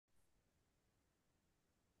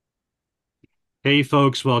Hey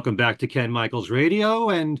folks, welcome back to Ken Michaels Radio,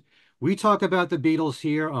 and we talk about the Beatles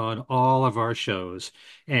here on all of our shows.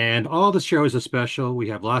 And all the shows are special. We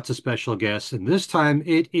have lots of special guests, and this time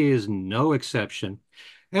it is no exception.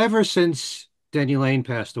 Ever since Denny Laine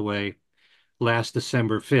passed away last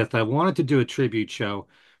December 5th, I wanted to do a tribute show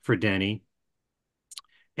for Denny.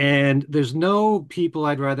 And there's no people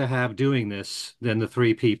I'd rather have doing this than the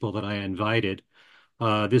three people that I invited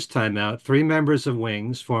this time out. Three members of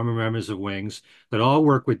Wings, former members of Wings, that all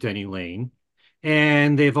work with Denny Laine.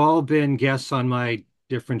 And they've all been guests on my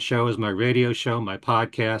different shows, my radio show, my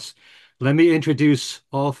podcast. Let me introduce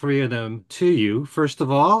all three of them to you. First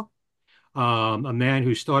of all, a man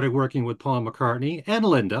who started working with Paul McCartney and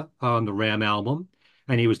Linda on the Ram album,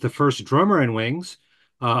 and he was the first drummer in Wings.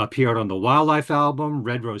 Appeared on the Wildlife album,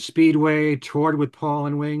 Red Rose Speedway, toured with Paul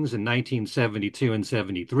and Wings in 1972 and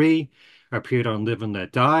 73, appeared on Live and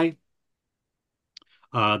Let Die,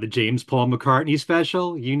 the James Paul McCartney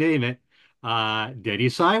special, you name it. Denny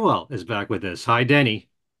Seiwell is back with us. Hi, Denny.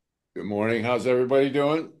 Good morning. How's everybody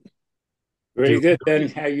doing? Very Doing good, great.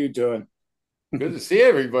 then. How you doing? Good to see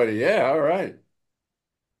everybody. Yeah, all right.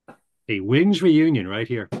 A Wings reunion right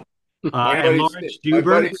here. My And buddy, Laurence my Juber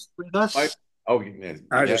buddy, is with my us. oh yeah,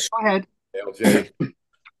 I yeah, just, Go ahead. LJ.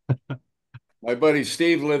 My buddy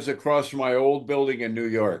Steve lives across from my old building in New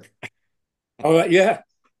York. oh, yeah,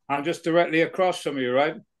 I'm just directly across from you,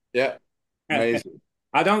 right? Yeah, amazing.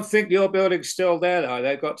 I don't think your building's still there, though.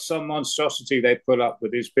 They've got some monstrosity they put up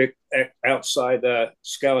with this big outside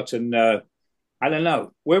skeleton. I don't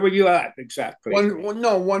know. Where were you at exactly?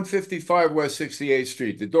 No, 155 West 68th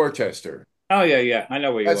Street, the Dorchester. Oh, yeah, yeah. I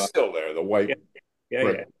know where you That's are. still there, the white Yeah, yeah,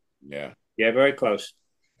 brick. yeah. Yeah, Yeah, very close.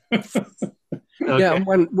 Yeah, Okay.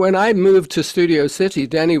 when I moved to Studio City,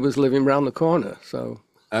 Denny was living around the corner. So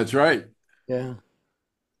that's right. yeah,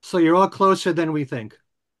 So you're all closer than we think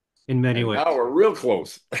in many And ways. now we're real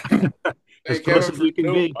close. As Thank close Kevin as for you can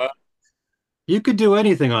Zoom. be. You could do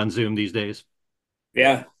anything on Zoom these days.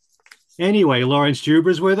 Yeah. Anyway, Laurence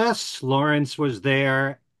Juber's with us. Laurence was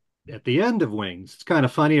there at the end of Wings. It's kind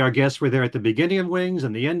of funny. Our guests were there at the beginning of Wings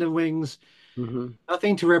and the end of Wings. hmm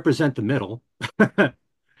Nothing to represent the middle.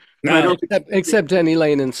 But I No, don't except Denny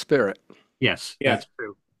Laine in spirit. yes, yeah. that's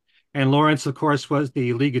true. And Laurence, of course, was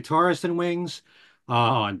the lead guitarist in Wings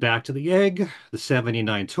on Back to the Egg, the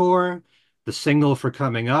 79 tour, the single for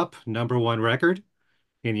Coming Up, number one record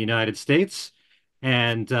in the United States.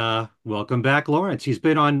 And welcome back, Laurence. He's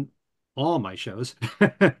been on all my shows.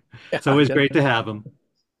 It's Yeah. always Yeah. great to have him.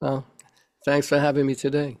 Well, thanks for having me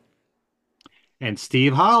today. And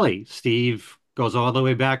Steve Holley. Steve goes all the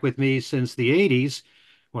way back with me since the 80s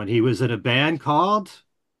when he was in a band called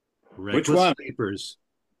Which Reckless one? Sleepers.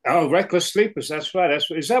 Oh, Reckless Sleepers. That's right.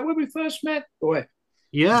 Is that where we first met? Boy,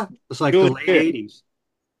 Yeah, it's like the good. late Yeah, 80s.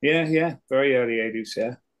 yeah, yeah. Very early 80s.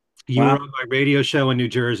 Yeah. You Wow. were on my radio show in New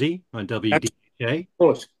Jersey on That's of WDHA.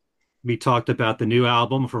 course. We talked about the new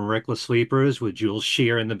album from Reckless Sleepers with Jules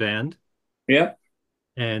Shear in the band Yeah.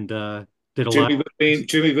 and did a lot.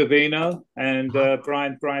 Jimmy Vivino, and Uh,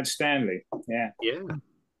 Brian Stanley. Yeah, yeah.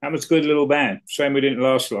 that was a good little band. Shame we didn't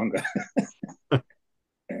last longer.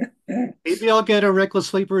 Maybe I'll get a Reckless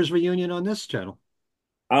Sleepers reunion on this channel.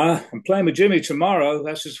 I'm playing with Jimmy tomorrow.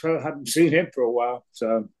 That's just I haven't seen him for a while.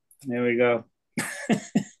 So there we go.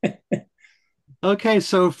 Okay,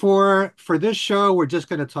 so for this show, we're just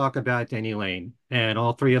going to talk about Denny Laine, and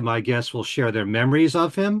all three of my guests will share their memories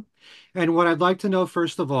of him. And what I'd like to know,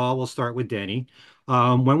 first of all, we'll start with Denny.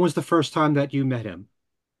 When was the first time that you met him?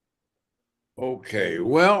 Okay.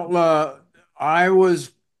 Well, I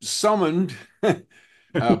was summoned.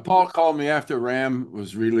 Paul called me after Ram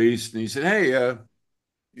was released, and he said, "Hey,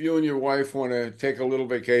 you and your wife want to take a little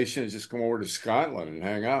vacation and just come over to Scotland and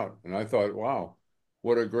hang out." And I thought, wow,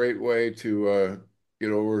 what a great way to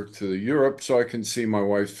get over to Europe so I can see my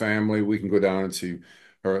wife's family. We can go down and see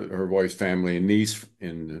her wife's family in Nice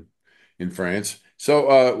in France.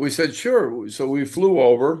 So we said, sure. So we flew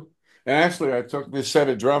over, and actually, I took this set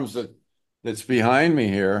of drums that's behind me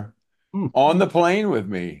here Hmm. on the plane with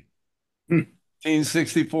me. Hmm.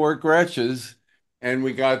 1964 Gretches. And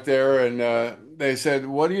we got there and they said,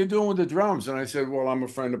 "What are you doing with the drums?" And I said, "Well, I'm a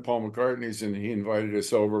friend of Paul McCartney's and he invited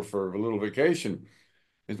us over for a little vacation."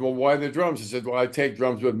 He said, "Well, why the drums?" I said, "Well, I take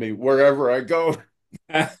drums with me wherever I go."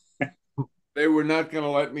 They were not going to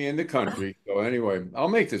let me in the country. So anyway, I'll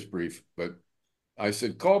make this brief, but I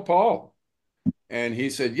said, "Call Paul." And he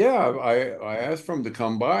said, "Yeah, I asked for him to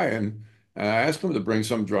come by and I asked him to bring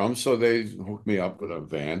some drums." So they hooked me up with a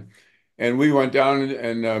van. And we went down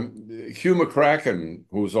and Hugh McCracken,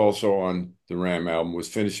 who was also on the Ram album, was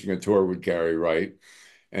finishing a tour with Gary Wright.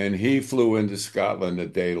 And he flew into Scotland a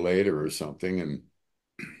day later or something, and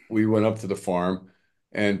we went up to the farm,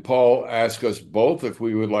 and Paul asked us both if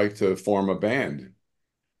we would like to form a band.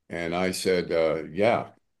 And I said, yeah,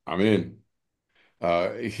 I'm in.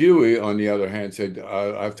 Huey, on the other hand, said,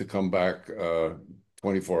 I have to come back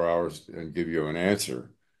 24 hours and give you an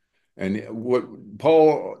answer. And what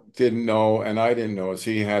Paul didn't know, and I didn't know, is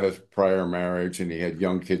he had a prior marriage and he had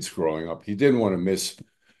young kids growing up. He didn't want to miss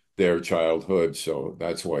their childhood, so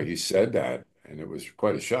that's why he said that. And it was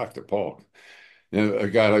quite a shock to Paul. You know, a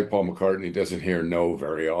guy like Paul McCartney doesn't hear no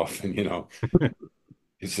very often, you know.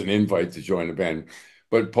 It's an invite to join the band.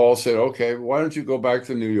 But Paul said, okay, why don't you go back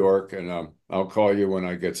to New York and I'll call you when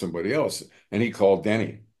I get somebody else. And he called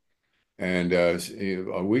Denny. And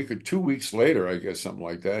a week or 2 weeks later, I guess something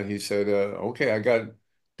like that, he said, okay, I got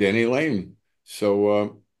Denny Laine.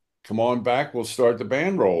 So come on back. We'll start the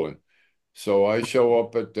band rolling. So I show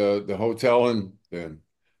up at the hotel in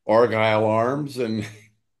Argyle Arms and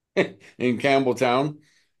in Campbelltown,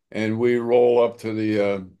 and we roll up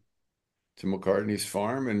to McCartney's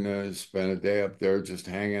farm and spent a day up there just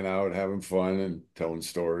hanging out, having fun, and telling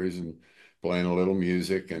stories and playing a little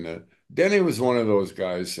music. And Denny was one of those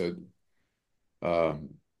guys that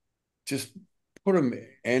just put him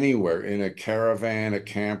anywhere in a caravan, a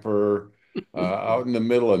camper, out in the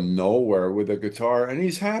middle of nowhere with a guitar, and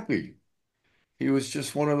he's happy. He was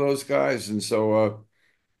just one of those guys. And so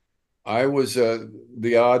I was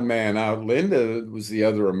the odd man out. Linda was the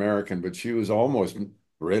other American, but she was almost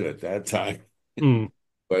Brit at that time. Mm.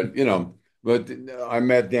 But but I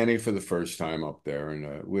met Denny for the first time up there,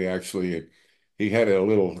 and we actually he had a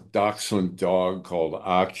little dachshund dog called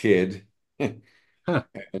A Kid, and Huh.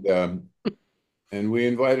 um, and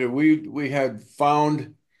we had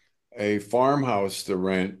found a farmhouse to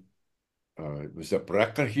rent. It was a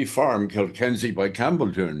Breckerhy Farm, Kilkenzie by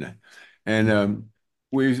Campbelltown, and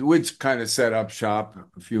we'd kind of set up shop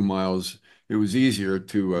a few miles. It was easier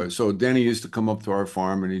to so Denny used to come up to our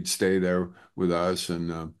farm and he'd stay there with us,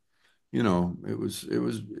 and it was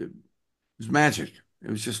magic. It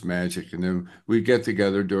was just magic. And then we'd get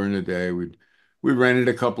together during the day. We rented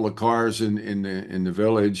a couple of cars in the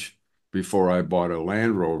village before I bought a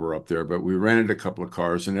Land Rover up there. But we rented a couple of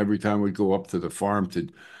cars, and every time we'd go up to the farm to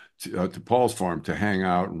Paul's farm to hang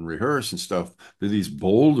out and rehearse and stuff, to these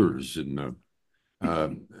boulders and uh,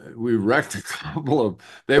 we wrecked a couple of.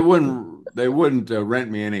 They wouldn't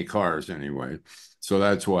rent me any cars anyway, so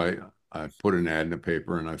that's why I put an ad in the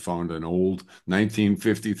paper, and I found an old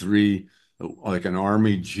 1953, like an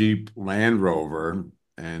Army Jeep Land Rover,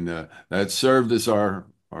 and that served as our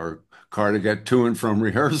car to get to and from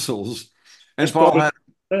rehearsals. And That's Paul probably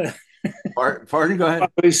had pardon, go ahead.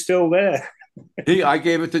 probably still there. I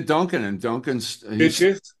gave it to Duncan, and Duncan's Did he's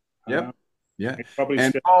you? yep, yeah. It's probably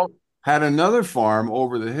And still. Paul had another farm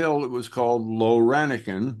over the hill. It was called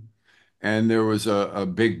Laurenican, and there was a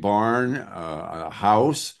big barn, a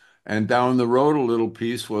house, and down the road a little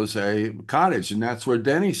piece was a cottage, and that's where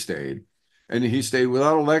Denny stayed. And he stayed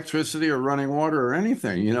without electricity or running water or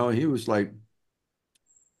anything. You know, he was like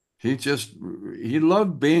he just he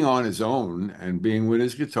loved being on his own and being with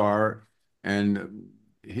his guitar, and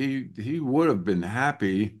he would have been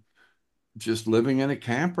happy just living in a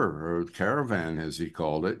camper or caravan, as he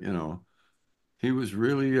called it. He was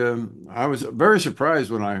really. I was very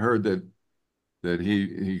surprised when I heard that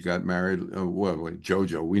he got married. Well, with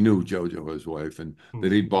Jojo, we knew Jojo, his wife, and Mm.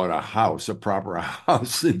 that he bought a house, a proper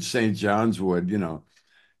house in St. John's Wood.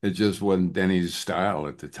 It just wasn't Denny's style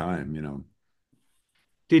at the time.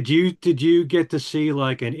 Did you get to see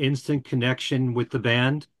like an instant connection with the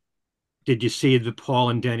band? Did you see the Paul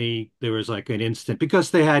and Denny? There was like an instant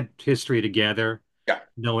because they had history together, Yeah,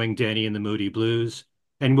 knowing Denny and the Moody Blues.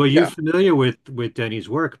 And were you yeah. familiar with Denny's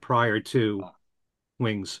work prior to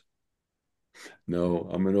Wings? No,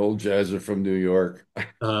 I'm an old jazzer from New York.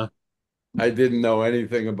 Uh, I didn't know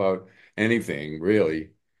anything about anything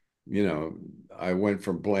really. You know, I went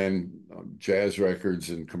from playing jazz records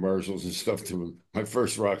and commercials and stuff to my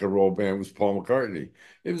first rock and roll band was Paul McCartney.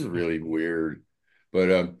 It was really weird,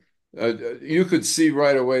 but you could see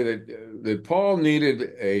right away that Paul needed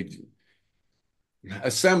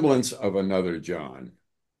a semblance of another John,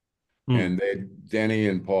 hmm. and Denny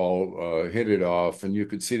and Paul hit it off, and you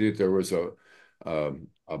could see that there was a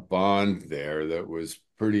bond there that was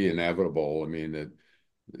pretty inevitable. I mean that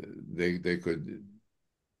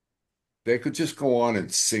they could just go on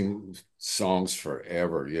and sing songs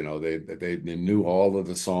forever. They knew all of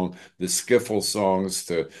the the skiffle songs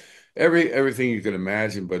to everything you could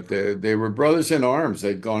imagine. But they were brothers in arms.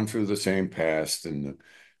 They'd gone through the same past and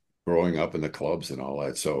growing up in the clubs and all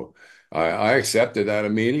that. So I accepted that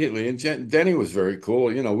immediately. And Denny was very cool.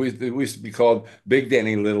 We used to be called Big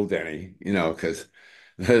Denny, Little Denny, because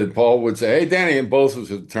Paul would say, "Hey, Denny," and both of us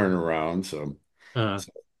would turn around. Uh,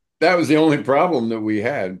 So that was the only problem that we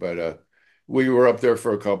had. But we were up there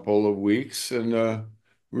for a couple of weeks and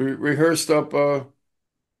rehearsed up,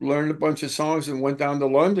 learned a bunch of songs, and went down to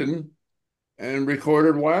London and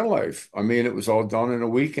recorded Wildlife. I mean, it was all done in a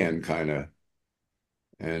weekend, kind of.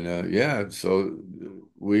 And yeah, so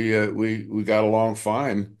we got along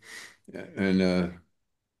fine. And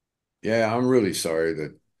yeah, I'm really sorry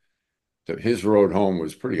that his road home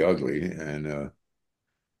was pretty ugly. And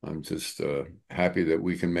I'm just happy that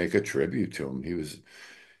we can make a tribute to him.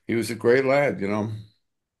 He was a great lad.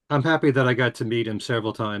 I'm happy that I got to meet him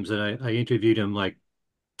several times, and I interviewed him like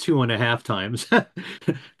two and a half times.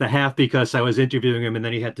 The half because I was interviewing him, and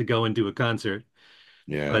then he had to go and do a concert.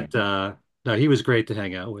 Yeah. But no, he was great to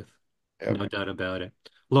hang out with, Yep. no doubt about it.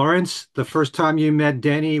 Lawrence, the first time you met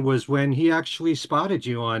Denny was when he actually spotted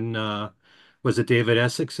you on, was it David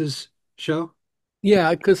Essex's show?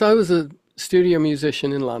 Yeah, because I was a studio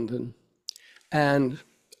musician in London, and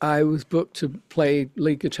I was booked to play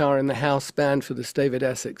lead guitar in the house band for this David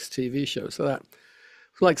Essex TV show. So that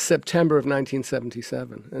was like September of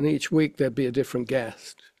 1977. And each week there'd be a different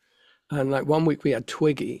guest. And like one week we had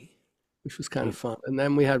Twiggy, which was kind Mm. of fun. And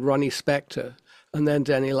then we had Ronnie Spector and then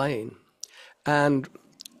Denny Laine. And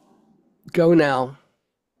Go Now,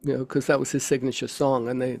 because that was his signature song.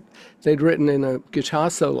 And they'd written in a guitar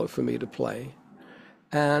solo for me to play.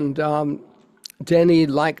 And Denny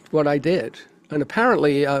liked what I did. And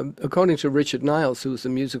apparently, according to Richard Niles, who was the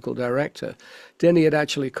musical director, Denny had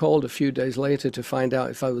actually called a few days later to find out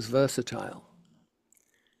if I was versatile,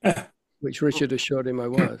 which Richard assured him I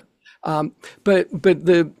was. But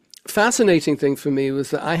the fascinating thing for me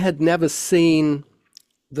was that I had never seen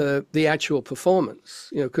the actual performance,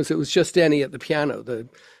 because it was just Denny at the piano.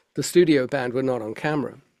 The studio band were not on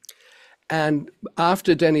camera. And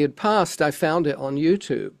after Denny had passed, I found it on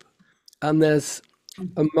YouTube. And there's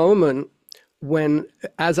a moment when,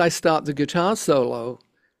 as I start the guitar solo,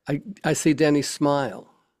 I see Denny smile.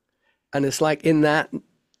 And it's like in that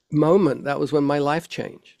moment, that was when my life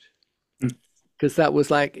changed. Because that was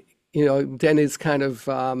like, Denny's kind of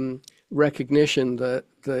recognition that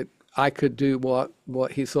I could do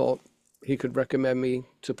what he thought he could recommend me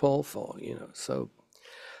to Paul for. So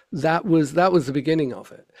that was the beginning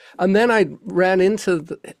of it. And then I ran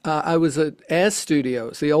into I was at Air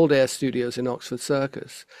Studios, the old Air Studios in Oxford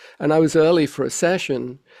Circus, and I was early for a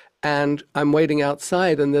session, and I'm waiting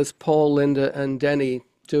outside, and there's Paul, Linda, and Denny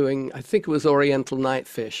doing, I think it was Oriental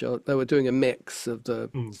Nightfish, or they were doing a mix of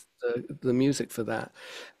Mm. the music for that.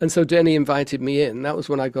 And so Denny invited me in. That was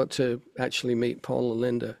when I got to actually meet Paul and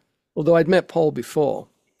Linda. Although I'd met Paul before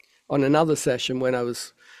on another session when I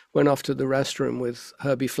went off to the restroom with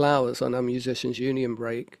Herbie Flowers on our musicians union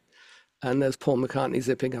break, and there's Paul McCartney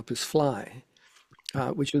zipping up his fly,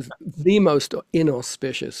 which was the most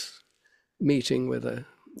inauspicious meeting with a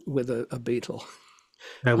Beatle.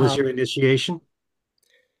 That was your initiation?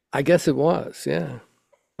 I guess it was, yeah.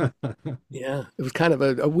 Yeah, it was kind of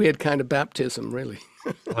a weird kind of baptism, really.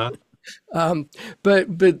 Uh,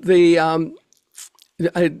 But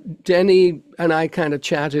Denny and I kind of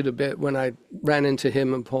chatted a bit when I ran into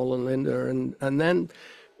him and Paul and Linda, and then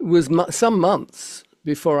it was some months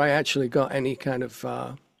before I actually got any kind of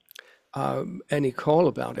any call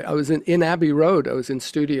about it. I was in Abbey Road. I was in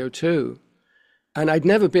Studio 2, and I'd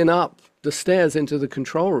never been up the stairs into the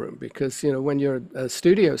control room because when you're a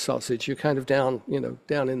studio sausage, you're kind of down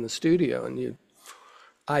in the studio, and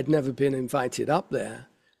I'd never been invited up there,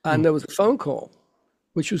 and mm. there was a phone call,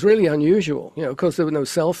 which was really unusual, because there were no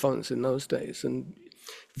cell phones in those days, and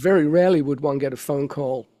very rarely would one get a phone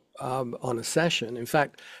call on a session. In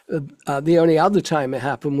fact, the only other time it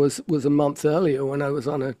happened was a month earlier when I was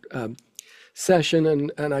on a session,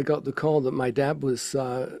 and I got the call that my dad was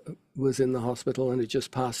in the hospital and had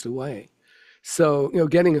just passed away. So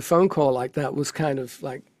getting a phone call like that was kind of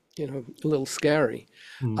like a little scary.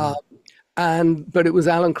 Mm. But it was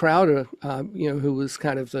Alan Crowder, who was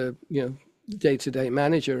kind of the day-to-day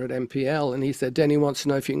manager at MPL, and he said, Denny wants to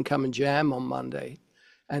know if you can come and jam on Monday,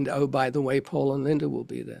 and oh, by the way, Paul and Linda will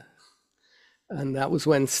be there. And that was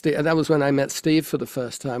when I met Steve for the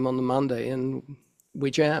first time on the Monday, and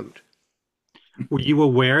we jammed. Were you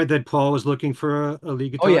aware that Paul was looking for a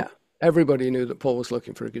lead Oh guitar? yeah, everybody knew that Paul was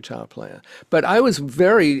looking for a guitar player, but I was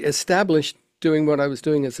very established doing what I was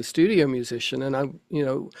doing as a studio musician, and I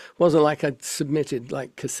wasn't like I'd submitted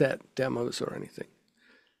like cassette demos or anything.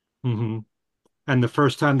 Hmm. And the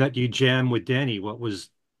first time that you jammed with Denny, what was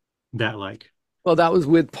that like? Well, that was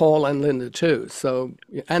with Paul and Linda too. So,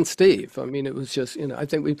 and Steve. I mean, it was just, you know, I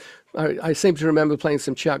think I seem to remember playing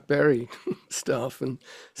some Chuck Berry stuff and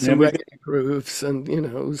Yeah, some reggae grooves. And, you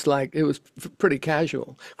know, it was pretty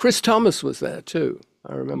casual. Chris Thomas was there too.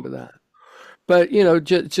 I remember that. But, you know,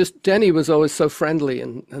 just Denny was always so friendly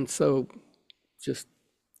and so just,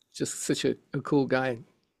 just such a cool guy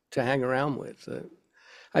to hang around with.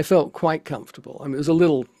 I felt quite comfortable. I mean, it was a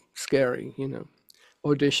little scary, you know,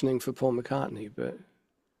 auditioning for Paul McCartney, but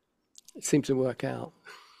it seemed to work out.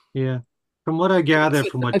 Yeah. From what I gather,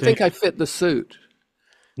 from what I Danny, think I fit the suit.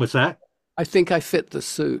 what's that? I think I fit the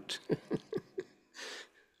suit.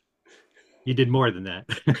 You did more than that.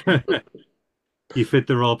 You fit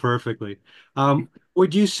the role perfectly.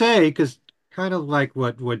 Would you say, because kind of like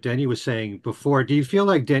what Denny was saying before, do you feel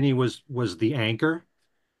like Denny was the anchor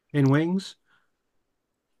in Wings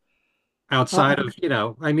outside Uh, of,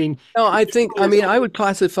 I mean, no, I mean, I would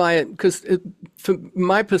classify it because for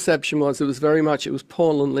my perception was it was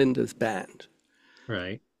Paul and Linda's band,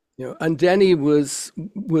 right. you know, and Denny was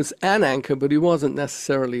an anchor, but he wasn't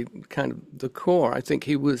necessarily kind of the core. I think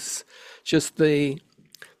he was just the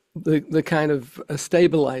kind of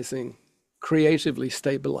stabilizing, creatively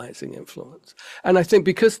stabilizing influence. And I think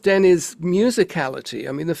because Denny's musicality,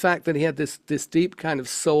 I mean, the fact that he had this deep kind of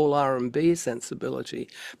soul R&B sensibility,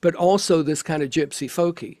 but also this kind of gypsy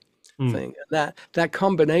folky Mm, thing, that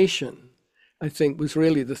combination, I think, was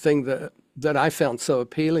really the thing that I found so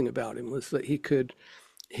appealing about him was that he could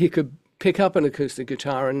pick up an acoustic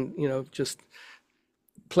guitar and, you know, just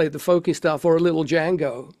play the folky stuff or a little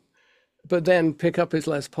Django, but then pick up his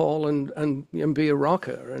Les Paul and be a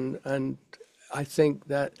rocker. And I think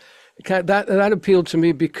that appealed to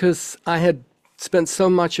me because I had spent so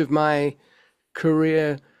much of my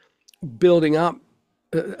career building up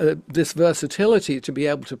this versatility to be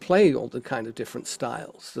able to play all the kind of different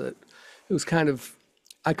styles that it was kind of,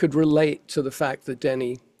 I could relate to the fact that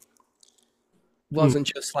Denny mm, wasn't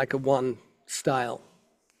just like a one style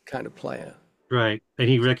kind of player. right. And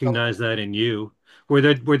he recognized that in you. Were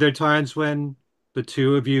there times when the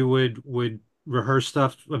two of you would rehearse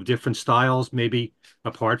stuff of different styles, maybe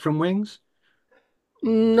apart from Wings?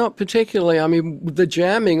 Not particularly. I mean, the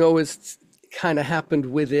jamming always kind of happened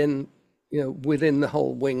within, you know, within the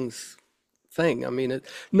whole Wings thing. I mean,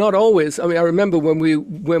 not always. I mean, I remember when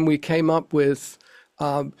we came up with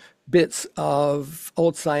bits of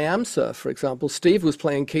Old Siam Surf, for example. Steve was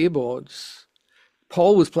playing keyboards,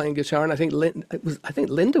 Paul was playing guitar, and I think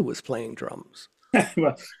Linda was playing drums.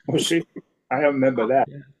 well, see, I remember that.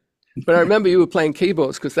 But I remember you were playing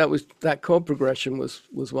keyboards because that chord progression was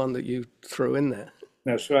one that you threw in there.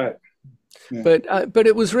 That's right. Yeah. But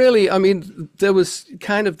it was really, I mean, there was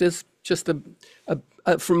kind of this just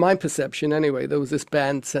from my perception anyway, there was this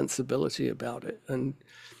band sensibility about it, and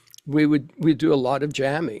we'd do a lot of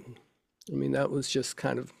jamming. I mean, that was just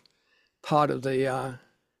kind of part of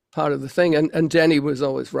the thing, and Denny was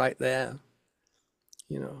always right there,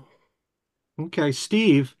 you know. Okay,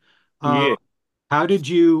 Steve, uh, Yeah. how did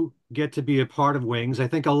you get to be a part of Wings? I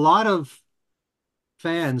think a lot of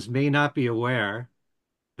fans may not be aware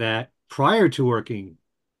that prior to working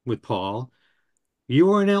with Paul, you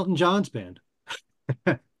were in Elton John's band.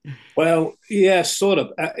 Well, yeah, sort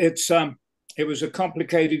of. It was a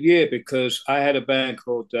complicated year because I had a band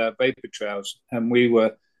called Vapor Trails, and we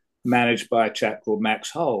were managed by a chap called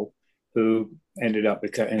Max Hull, who ended up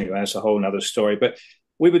anyway. That's a whole other story. But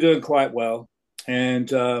we were doing quite well,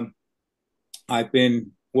 and I've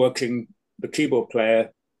been working. The keyboard player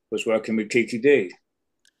was working with Kiki D,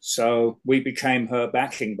 so we became her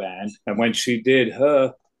backing band. And when she did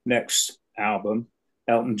her next album,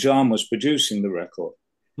 Elton John was producing the record.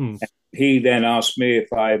 Hmm. He then asked me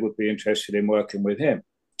if I would be interested in working with him.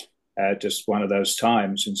 Just one of those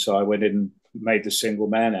times. And so I went in and made the Single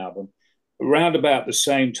Man album. Around about the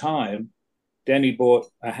same time, Denny bought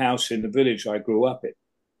a house in the village I grew up in.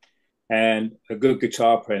 And a good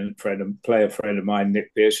guitar player friend of mine,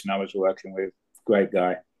 Nick Pearson, I was working with, great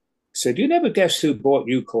guy, said, "You never guess who bought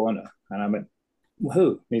you Corner?" And I went, "Well, who?"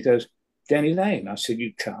 And he goes, "Denny Laine." I said,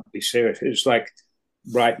 "You can't be serious." It was like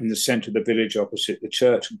right in the center of the village opposite the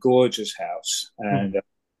church, gorgeous house. Hmm. And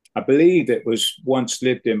I believe it was once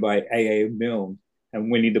lived in by A.A. Milne,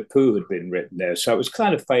 and Winnie the Pooh had been written there. So it was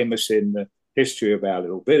kind of famous in the history of our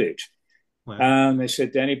little village. Wow. And they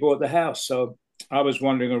said Denny bought the house. So I was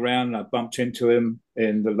wandering around and I bumped into him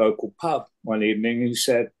in the local pub one evening. He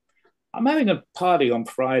said, "I'm having a party on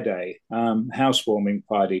Friday, housewarming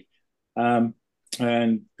party. Um,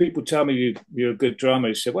 and people tell me you're a good drummer."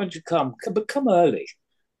 He said, "Why don't you come? But come early."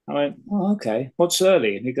 I went, "Oh, okay. What's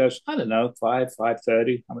early?" And he goes, "I don't know,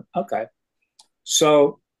 5:30." I went, "Okay."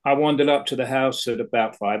 So I wandered up to the house at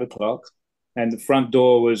about 5 o'clock, and the front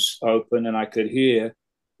door was open, and I could hear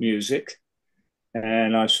music.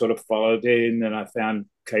 And I sort of followed in, and I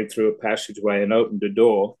came through a passageway and opened the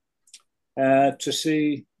door to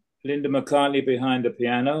see Linda McCartney behind the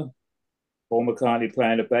piano, Paul McCartney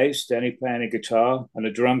playing a bass, Denny playing a guitar, and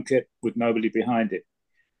a drum kit with nobody behind it.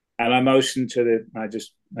 And I motioned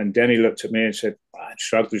and Denny looked at me and said, I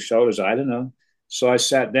shrugged his shoulders, I don't know. So I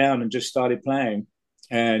sat down and just started playing.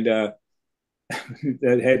 And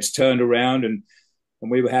the heads turned around, and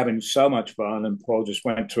we were having so much fun. And Paul just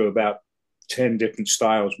went through about 10 different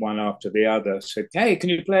styles, one after the other. Said, hey, can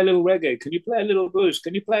you play a little reggae? Can you play a little blues?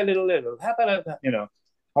 Can you play a little? How about that?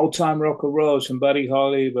 Old time rock and roll, some Buddy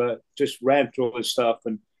Holly, but just ran through all this stuff.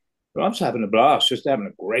 And I was having a blast, just having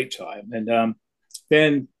a great time. And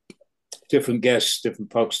then different guests,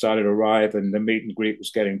 different folks started to arrive, and the meet and greet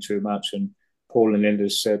was getting too much. And Paul and Linda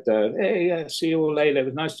said, hey, see you all later. It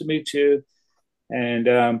was nice to meet you.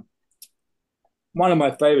 And one of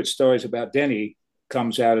my favorite stories about Denny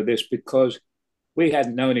comes out of this, because we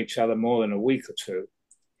hadn't known each other more than a week or two.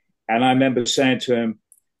 And I remember saying to him,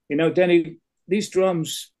 Denny, these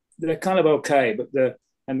drums, they're kind of okay, but the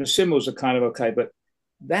cymbals are kind of okay, but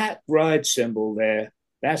that ride cymbal there,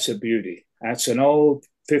 that's a beauty. That's an old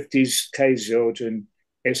 50s K Zildjian.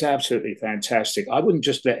 It's absolutely fantastic. I wouldn't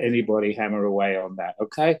just let anybody hammer away on that,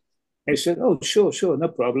 okay? He said, oh, sure, no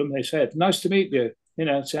problem. They said, nice to meet you.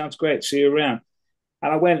 Sounds great. See you around.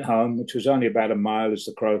 And I went home, which was only about a mile as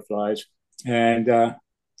the crow flies. And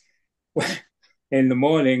in the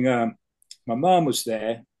morning, my mom was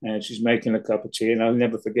there, and she's making a cup of tea. And I'll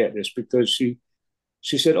never forget this, because she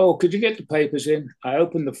said, oh, could you get the papers in? I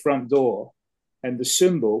opened the front door, and the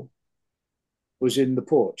cymbal was in the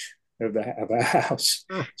porch of our house.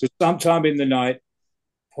 So sometime in the night,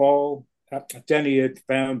 Denny had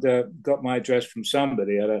got my address from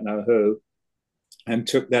somebody, I don't know who, and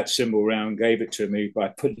took that cymbal around, gave it to me by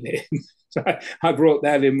putting it in. So I brought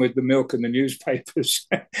that in with the milk and the newspapers.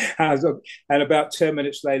 And about 10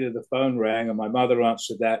 minutes later, the phone rang, and my mother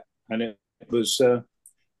answered that, and it was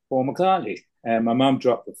Paul McCartney. And my mum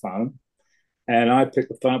dropped the phone, and I picked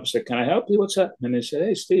the phone up and said, can I help you? What's up? And they said,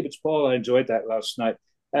 hey, Steve, it's Paul. I enjoyed that last night.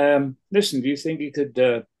 Listen, do you think you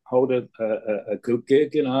could hold a good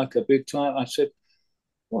gig, like a big time? I said,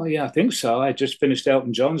 well, yeah, I think so. I just finished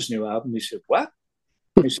Elton John's new album. He said, what?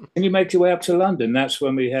 He said, can you make your way up to London? That's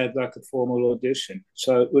when we had like a formal audition.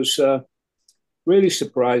 So it was really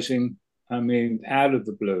surprising. I mean, out of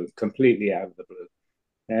the blue, completely out of the blue.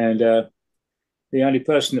 And the only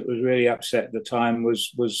person that was really upset at the time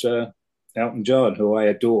was Elton John, who I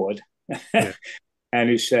adored. Yeah. And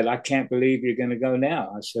he said, I can't believe you're going to go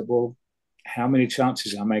now. I said, well, how many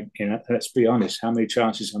chances am I, let's be honest, how many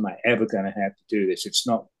chances am I ever going to have to do this? It's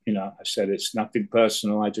not, I said, it's nothing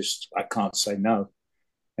personal. I can't say no.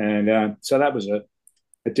 And so that was a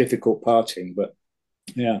difficult parting, but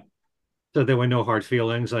yeah. So there were no hard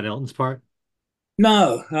feelings on Elton's part?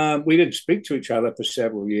 No, we didn't speak to each other for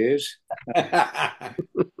several years.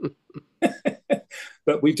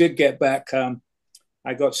 But we did get back.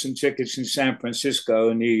 I got some tickets in San Francisco,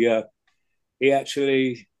 and he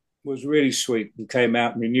actually was really sweet. He came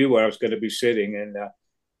out and he knew where I was going to be sitting,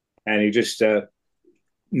 and he just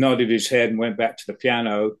nodded his head and went back to the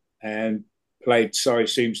piano and played Sorry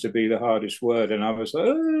Seems to Be the Hardest Word. And I was like,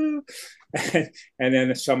 oh. And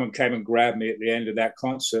then someone came and grabbed me at the end of that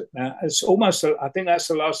concert. It's almost, I think that's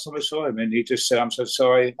the last time I saw him. And he just said, I'm so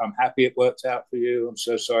sorry. I'm happy it worked out for you. I'm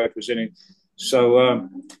so sorry for sinning. So,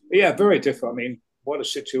 yeah, very different. I mean, what a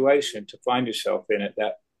situation to find yourself in at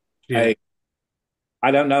that age.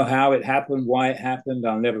 I don't know how it happened, why it happened.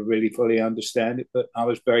 I'll never really fully understand it, but I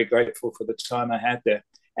was very grateful for the time I had there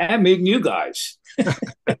and meeting you guys.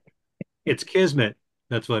 It's kismet.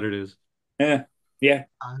 That's what it is. Yeah. Yeah.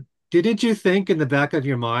 Didn't you think in the back of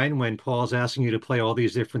your mind when Paul's asking you to play all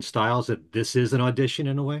these different styles that this is an audition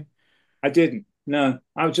in a way? I didn't. No,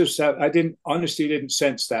 I honestly didn't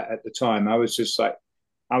sense that at the time. I was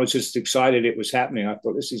just excited it was happening. I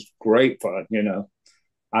thought, this is great fun,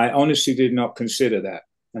 I honestly did not consider that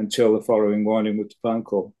until the following morning with the phone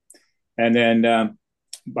call. And then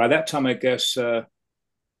by that time, I guess,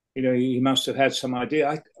 he must have had some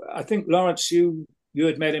idea. I think, Laurence, you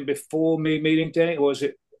had met him before me meeting Denny, or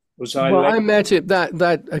was I? Well, I met it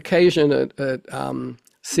that occasion at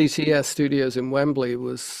CTS Studios in Wembley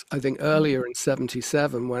was, I think, earlier in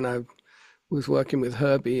 '77 when I was working with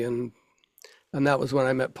Herbie and and that was when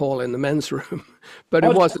I met Paul in the men's room. But it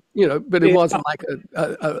Oh, wasn't, but it yeah. wasn't like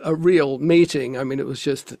a real meeting. I mean, it was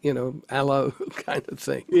just, hello kind of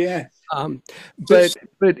thing. Yeah. Um, but Just,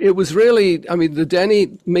 but it was really, I mean,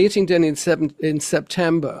 the meeting Denny in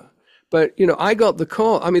September. But I got the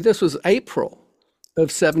call. I mean, this was April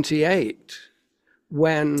of '78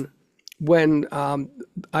 when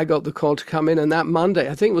I got the call to come in, and that Monday,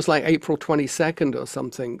 I think it was like April 22nd or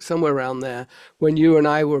something, somewhere around there, when you and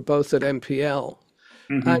I were both at MPL,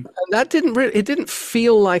 mhm. and that it didn't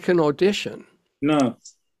feel like an audition. No.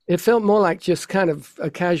 It felt more like just kind of a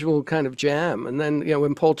casual kind of jam. And then,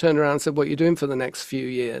 when Paul turned around and said, "What are you doing for the next few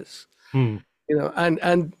years?" Hmm.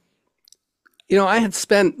 And I had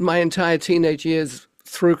spent my entire teenage years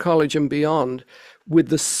through college and beyond with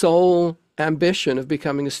the sole ambition of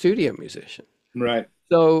becoming a studio musician. Right.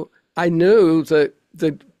 So I knew that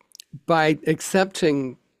by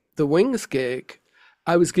accepting the Wings gig,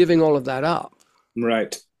 I was giving all of that up.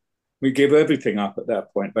 Right. We give everything up at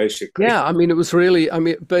that point, basically. Yeah, I mean, it was really, I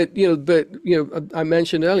mean, I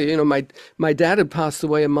mentioned earlier, my dad had passed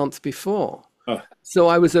away a month before. Oh, So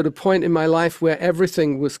I was at a point in my life where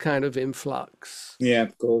everything was kind of in flux. yeah,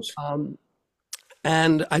 of course.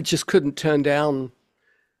 And I just couldn't turn down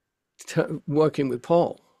working with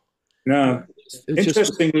Paul. No. It just was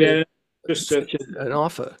Interestingly, just such an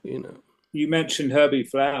offer. you mentioned Herbie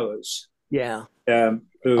Flowers, Yeah.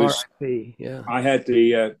 who's R.I.P. Yeah. I had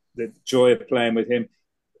the joy of playing with him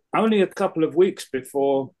only a couple of weeks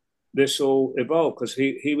before this all evolved, because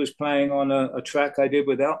he was playing on a track I did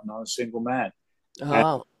with Elton on a single man. And,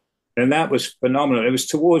 Oh. and that was phenomenal. It was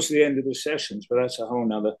towards the end of the sessions, but that's a whole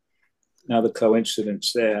another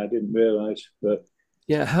coincidence there. I didn't realize, but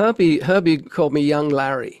Yeah, Herbie called me Young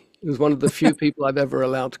Larry. He was one of the few people I've ever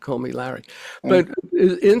allowed to call me Larry. But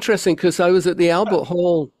it's interesting because I was at the Albert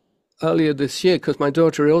Hall earlier this year because my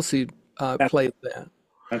daughter Ilse played there.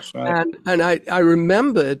 that's right. And I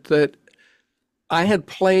remembered that I had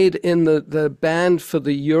played in the band for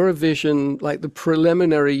the Eurovision, like the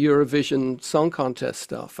preliminary Eurovision Song Contest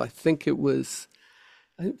stuff. I think it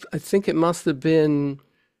must have been,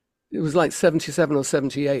 it was like 77 or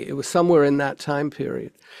 78. It was somewhere in that time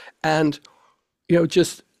period. And,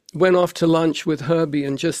 just went off to lunch with Herbie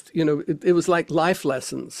and just, it was like life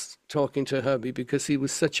lessons talking to Herbie because he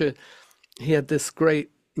had this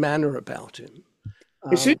great manner about him.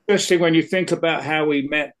 It's interesting when you think about how we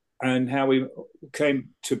met and how we came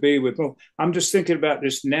to be with. Well, I'm just thinking about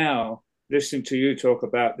this now, listening to you talk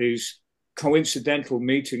about these coincidental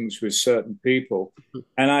meetings with certain people,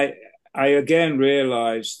 and I again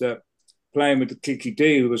realized that playing with the Kiki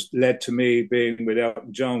D was led to me being with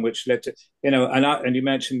Elton John, which led to and you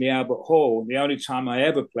mentioned the Albert Hall. The only time I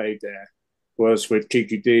ever played there was with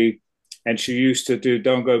Kiki D, and she used to do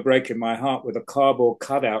 "Don't Go Breaking My Heart" with a cardboard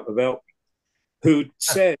cutout of Elton, who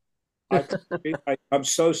said, I'm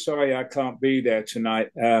so sorry I can't be there tonight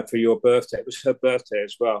for your birthday. It was her birthday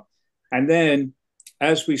as well. And then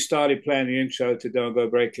as we started playing the intro to Don't Go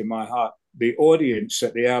Breaking My Heart, the audience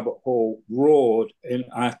at the Albert Hall roared, and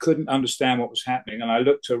I couldn't understand what was happening. And I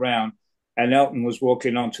looked around, and Elton was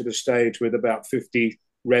walking onto the stage with about 50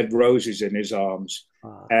 red roses in his arms.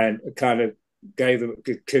 Wow. And kind of gave them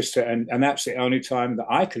a kiss to her. And that's the only time that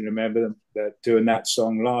I can remember them doing that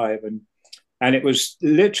song live. And it was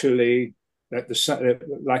literally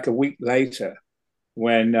like a week later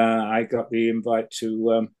when I got the invite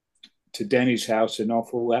to Denny's house, and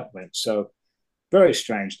off all that went. So very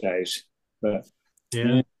strange days. But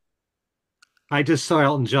yeah. I just saw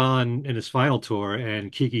Elton John in his final tour,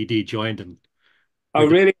 and Kiki D joined him. I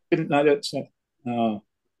really didn't know that. Oh,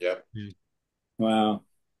 Yeah. wow.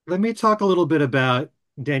 Let me talk a little bit about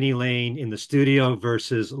Denny Laine in the studio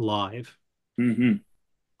versus live. Mm-hmm.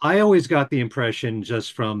 I always got the impression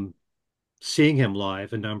just from seeing him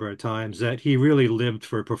live a number of times that he really lived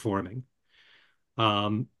for performing.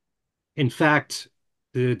 Um, in fact,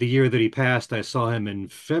 the year that he passed, I saw him in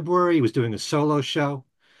February. He was doing a solo show.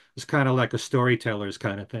 It was kind of like a storyteller's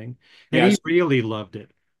kind of thing. And he Yes. really loved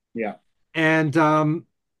it. Yeah. And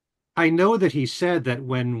I know that he said that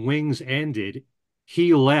when Wings ended,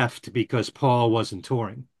 he left because Paul wasn't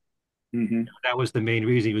touring. Mm-hmm. That was the main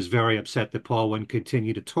reason. He was very upset that Paul wouldn't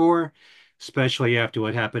continue to tour, especially after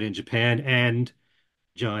what happened in Japan and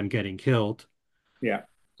John getting killed. Yeah.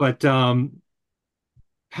 But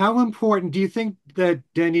how important do you think that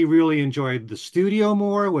Denny really enjoyed the studio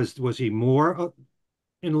more? Was he more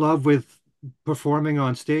in love with performing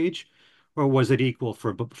on stage, or was it equal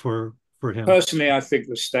for him? Personally, I think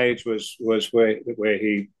the stage was where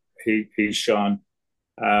he shone.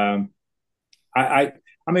 Um, I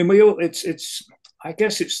mean, we all, it's I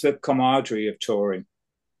guess it's the camaraderie of touring.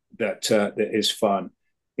 that is fun.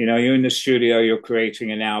 You know, you're in the studio, you're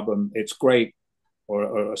creating an album. It's great,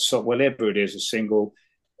 or so whatever it is, a single.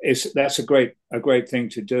 That's a great thing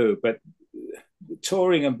to do. But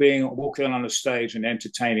touring and walking on a stage and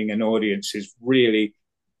entertaining an audience is really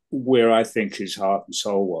where I think his heart and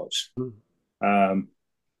soul was. Mm. Um,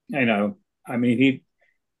 you know, I mean,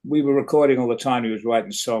 we were recording all the time. He was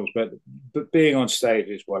writing songs, but being on stage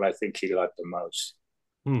is what I think he liked the most.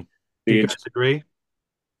 Hmm. Do you The guys agree?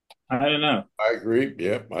 I don't know. I agree.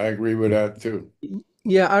 Yep, I agree with that too.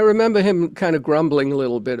 Yeah, I remember him kind of grumbling a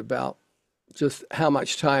little bit about just how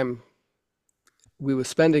much time we were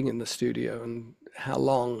spending in the studio and how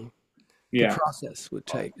long the Yeah, process would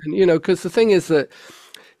take. And you know, because the thing is that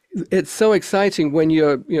it's so exciting when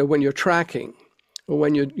you're tracking or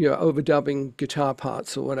when you're overdubbing guitar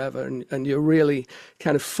parts or whatever, and you're really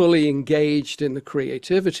kind of fully engaged in the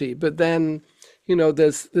creativity. But then, you know,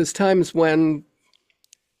 there's times when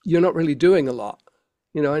you're not really doing a lot.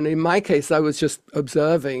 You know, and in my case, I was just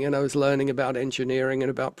observing and I was learning about engineering and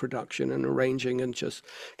about production and arranging and just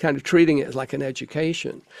kind of treating it as like an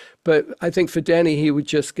education. But I think for Denny, he would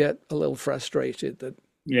just get a little frustrated that,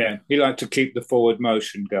 yeah. He liked to keep the forward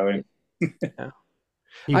motion going. yeah.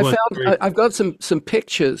 He was very, I've got some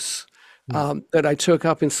pictures that I took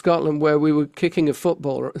up in Scotland where we were kicking a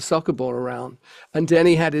soccer ball around, and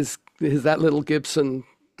Denny had his that little Gibson,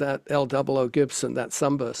 that L00 Gibson, that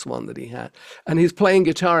Sunburst one that he had, and he's playing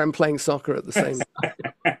guitar and playing soccer at the same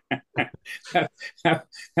time.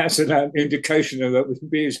 That's an indication of that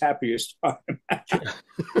would be his happiest time.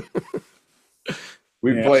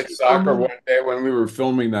 We Yeah. played soccer one day when we were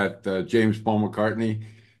filming that James Paul McCartney,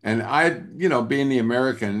 and being the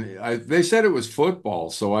American, they said it was football,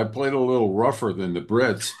 so I played a little rougher than the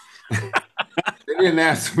Brits. They didn't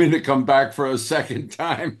ask me to come back for a second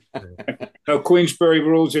time. No Queensberry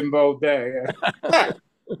rules involved there. Yeah.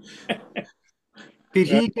 did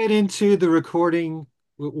he get into the recording?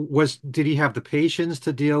 Did he have the patience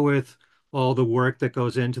to deal with all the work that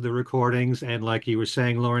goes into the recordings and like you were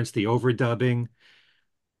saying, Laurence, the overdubbing,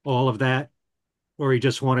 all of that, or he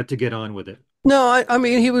just wanted to get on with it? No, I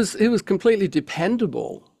mean he was completely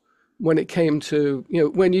dependable when it came to, you know,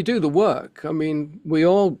 when you do the work. I mean, we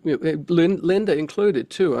all, Linda included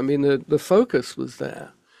too. I mean, the focus was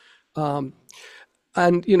there.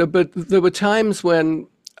 And, you know, but there were times when,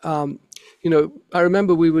 you know, I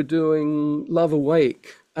remember we were doing Love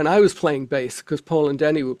Awake and I was playing bass because Paul and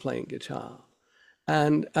Denny were playing guitar.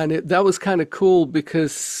 That was kind of cool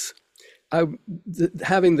because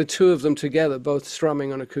having the two of them together, both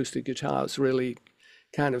strumming on acoustic guitars, really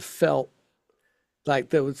kind of felt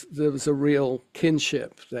like there was a real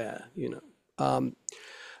kinship there, you know.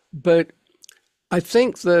 But I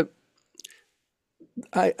think that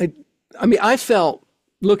I mean, I felt,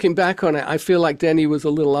 looking back on it, I feel like Denny was a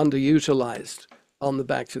little underutilized on the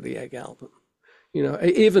Back to the Egg album. You know,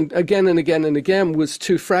 even again and again and again was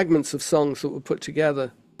two fragments of songs that were put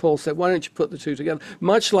together. Paul said, why don't you put the two together?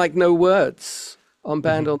 Much like No Words on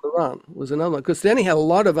Band on the Run was another one. Because Denny had a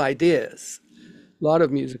lot of ideas, a lot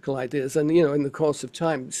of musical ideas. And, you know, in the course of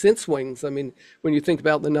time, since Wings, I mean, when you think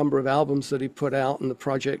about the number of albums that he put out and the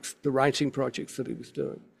projects, the writing projects that he was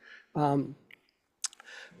doing.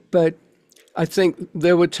 But I think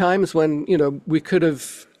there were times when, you know, we could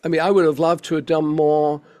have, I mean, I would have loved to have done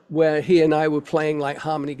more where he and I were playing like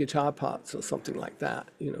harmony guitar parts or something like that,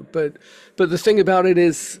 you know. But the thing about it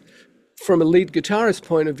is, from a lead guitarist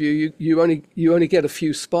point of view, you only get a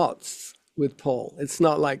few spots with Paul. It's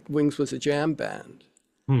not like Wings was a jam band.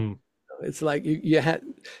 Hmm. It's like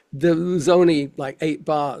there was only like 8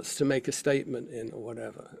 bars to make a statement in or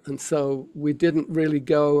whatever. And so we didn't really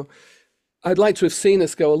go, I'd like to have seen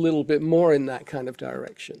us go a little bit more in that kind of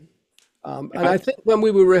direction. And I think when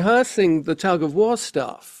we were rehearsing the Tug of War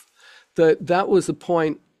stuff, that was a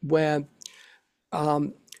point where,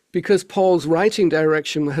 because Paul's writing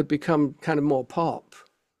direction had become kind of more pop,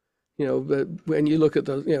 you know, but when you look at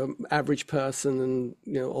the, you know, Average Person and,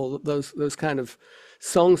 you know, all those kind of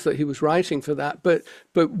songs that he was writing for that, but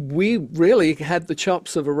we really had the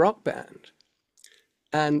chops of a rock band.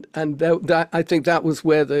 And that I think that was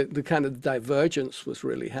where the kind of divergence was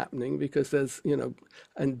really happening, because there's, you know,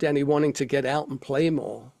 and Denny wanting to get out and play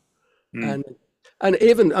more. And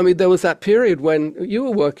even, I mean, there was that period when you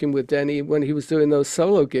were working with Denny when he was doing those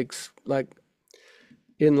solo gigs, like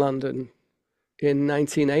in London in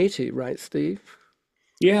 1980, right, Steve?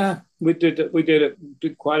 Yeah, we did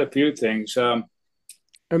quite a few things. I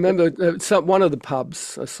remember one of the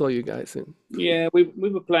pubs I saw you guys in. Yeah, we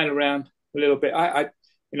were playing around a little bit. I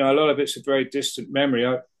you know, a lot of it's a very distant memory.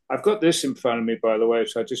 I've got this in front of me, by the way.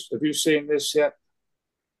 So have you seen this yet?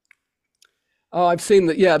 Oh, I've seen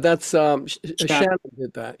that. Yeah, that's Shan, Shannon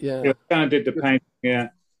did that. yeah, Yeah. Shan did the painting, yeah.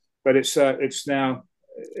 But it's now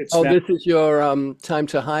it's Oh, now this is your Time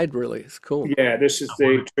to Hide release. Cool. yeah. This is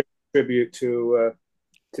the tribute to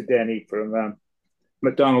Denny from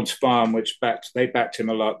McDonald's Farm, which they backed him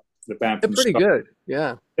a lot. The band They're from pretty Scotland. good.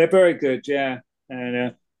 Yeah. They're very good, yeah.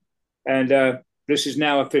 And this is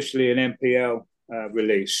now officially an MPL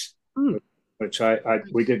release, Hmm. which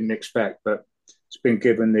we didn't expect, but it's been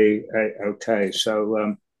given the okay.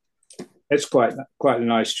 So it's quite a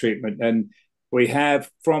nice treatment. And we have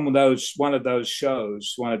from those one of those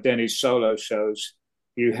shows, one of Denny's solo shows,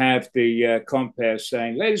 you have the compere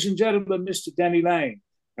saying, "Ladies and gentlemen, Mr. Denny Laine,"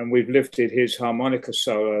 and we've lifted his harmonica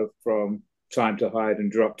solo from Time to Hide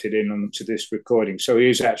and dropped it in onto this recording. So he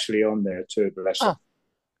is actually on there too, bless him. Oh,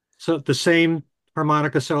 So the same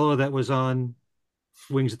harmonica solo that was on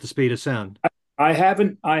Wings at the Speed of Sound. I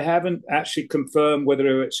haven't actually confirmed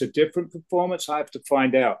whether it's a different performance. I have to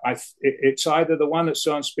find out. It's either the one that's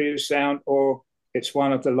on Speed of Sound or it's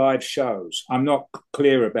one of the live shows. I'm not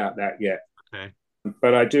clear about that yet, Okay.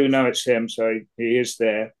 but I do know it's him, so he is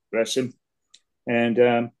there. Bless him.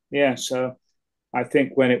 And yeah, so I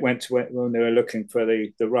think when when they were looking for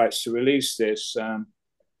the rights to release this,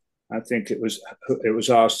 I think it was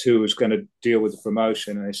asked who was going to deal with the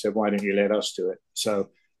promotion, and they said, "Why don't you let us do it?" So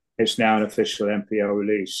it's now an official MPO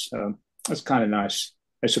release. That's kind of nice.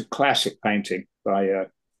 It's a classic painting by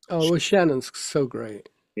oh, well, Shannon's so great.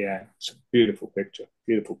 yeah, it's a beautiful picture,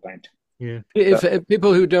 beautiful painting. Yeah. If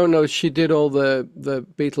people who don't know, she did all the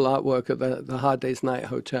Beatle artwork at the Hard Day's Night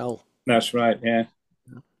Hotel. That's right. Yeah,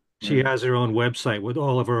 She yeah, has her own website with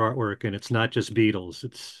all of her artwork, and it's not just Beatles.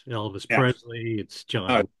 It's Elvis yeah. Presley, it's Oh,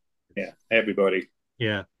 John. yeah. Everybody,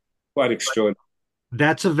 Yeah. quite extraordinary.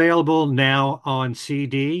 That's available now on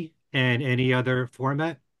CD and any other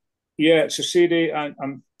format. Yeah, it's a CD.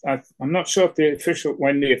 I'm not sure if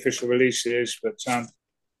when the official release is, but I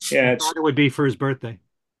yeah, thought it would be for his birthday.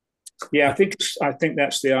 yeah. I think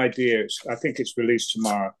that's the idea. I think it's released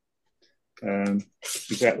tomorrow.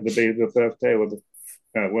 Is that the birthday or the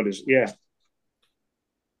what is it? Yeah,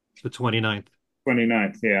 The 29th.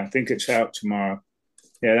 29th. Yeah, I think it's out tomorrow.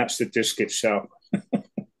 Yeah, that's the disc itself.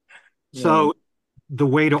 Yeah. So the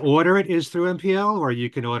way to order it is through MPL, or you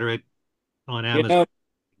can order it on You Amazon. know,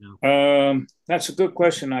 You know. that's a good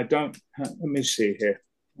question. I don't. Let me see here.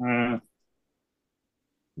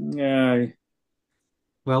 Yeah.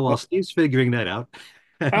 Well, while Steve's figuring that out.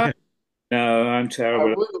 I, no, I'm I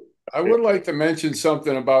terrible. would I would like to mention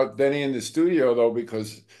something about Denny in the studio though,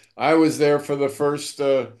 because I was there for the first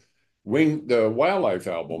the Wildlife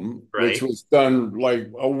album, which Right. was done like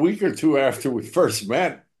a week or two after we first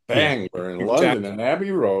met. Yeah. Bang, we're in London Exactly. on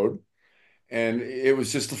Abbey Road, and it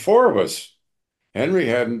was just the four of us. Henry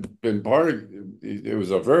hadn't been part of it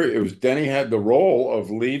was Denny had the role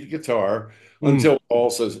of lead guitar Mm. until Paul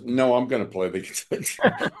says, "No, I'm going to play the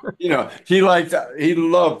guitar." He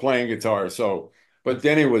loved playing guitar. So, but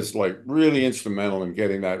Denny was like really instrumental in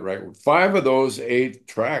getting that right. Five of those eight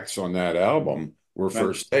tracks on that album were Right.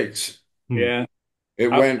 first takes. Mm. Yeah.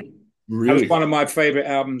 It I, went that was really. one of my favorite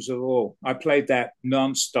albums of all. I played that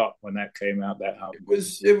non-stop when that came out. That album.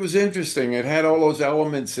 It was interesting. It had all those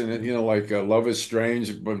elements in it, like Love is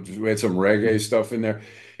Strange, but we had some reggae stuff in there.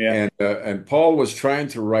 Yeah. And Paul was trying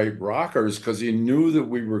to write rockers because he knew that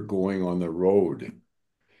we were going on the road.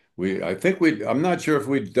 I'm not sure if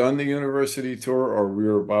we'd done the university tour or we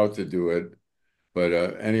were about to do it. But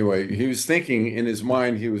anyway, he was thinking in his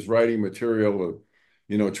mind, he was writing material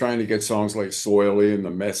of, trying to get songs like Soily and The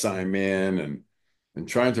Mess I'm In and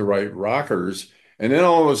trying to write rockers. And then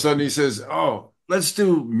all of a sudden he says, "Oh, let's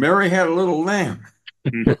do Mary Had a Little Lamb."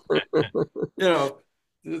 Mhm. You know,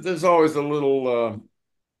 there's always a little,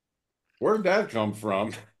 where'd that come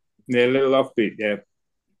from? Yeah, a little offbeat. Yeah.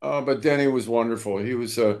 But Denny was wonderful. He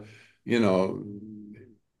was, you know,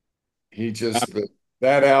 he just,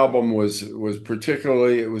 that album was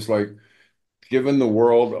particularly, it was like giving the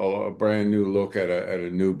world a brand new look at a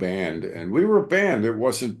new band. And we were a band. It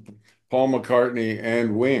wasn't Paul McCartney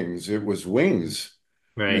and Wings. It was Wings.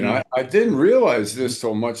 I mean, Right. I didn't realize this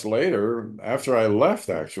till much later after I left,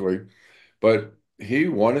 actually. But he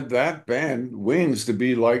wanted that band, Wings, to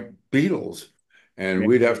be like Beatles. And Yeah.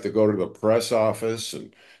 we'd have to go to the press office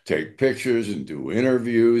and take pictures and do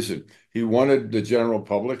interviews. And he wanted the general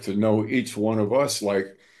public to know each one of us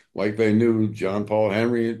like they knew John Paul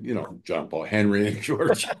Henry, John Paul Henry and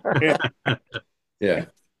George. Yeah. Yeah.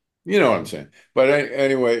 You know what I'm saying. But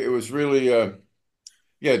anyway, it was really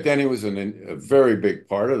yeah, Denny was a very big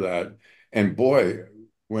part of that. And boy,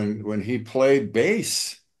 when he played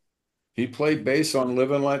bass on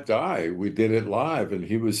Live and Let Die. We did it live, and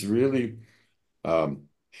he was really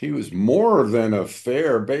He was more than a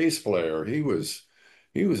fair bass player. He was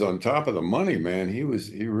on top of the money, man. He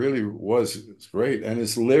really was great. And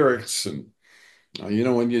his lyrics and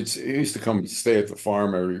when he used to come stay at the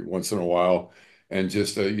farm every once in a while, and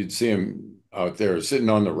just you'd see him out there sitting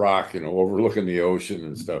on the rock, overlooking the ocean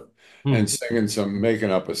and stuff, Hmm. and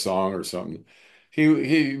making up a song or something.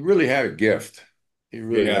 He really had a gift. He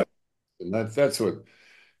really Yeah. had, and that's what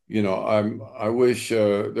I wish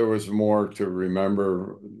there was more to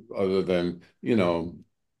remember other than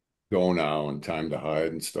Go Now and Time to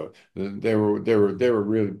Hide and stuff. They were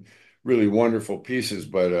really really wonderful pieces,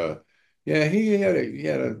 but yeah,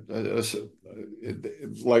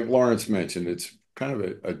 like Laurence mentioned, it's kind of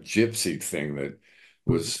a gypsy thing that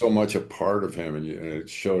was so much a part of him, and it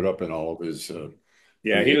showed up in all of his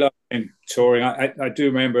Yeah, he creative. loved touring. I do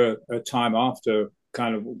remember a time after,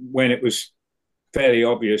 kind of when it was fairly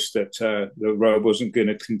obvious that the road wasn't going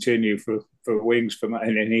to continue for Wings,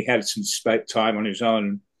 and he had some time on his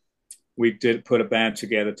own. We did put a band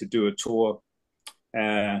together to do a tour,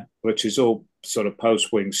 which is all sort of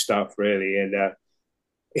post Wings stuff, really. And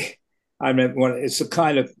I remember it's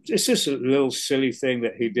just a little silly thing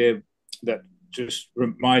that he did that just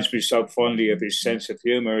reminds me so fondly of his sense of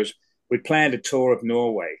humor. Is we planned a tour of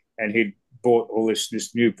Norway, and he bought all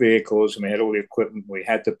this new vehicles, and we had all the equipment. We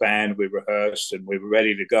had the band, we rehearsed, and we were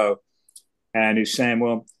ready to go. And he's saying,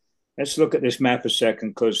 "Well, let's look at this map a second,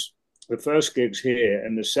 because the first gig's here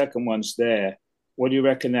and the second one's there. What do you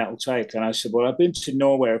reckon that'll take?" And I said, "Well, I've been to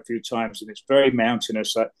Norway a few times, and it's very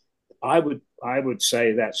mountainous. I would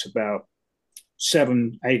say that's about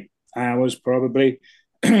 7, 8 hours probably."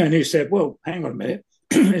 And he said, "Well, hang on a minute.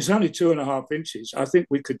 It's only 2.5 inches. I think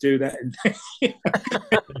we could do that in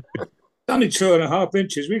only 2.5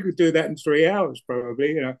 inches. We could do that in 3 hours,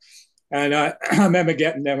 probably." And I remember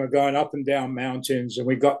getting them and going up and down mountains, and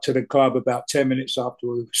we got to the club about 10 minutes after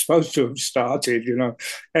we were supposed to have started.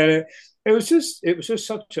 And it was just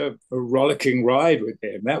such a rollicking ride with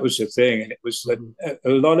him. That was the thing, and it was Mhm. a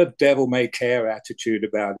lot of devil may care attitude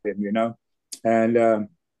about him. And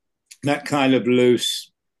that kind of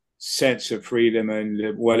loose sense of freedom,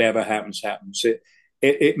 and whatever happens, happens.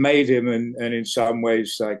 It made him, and in some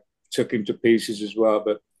ways, like, took him to pieces as well.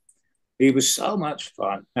 But he was so much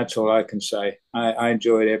fun. That's all I can say. I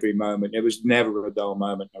enjoyed every moment. It was never a dull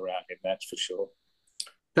moment around him. That's for sure.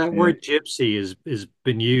 That Yeah. word gypsy is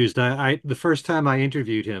been used. I the first time I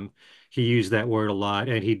interviewed him, he used that word a lot,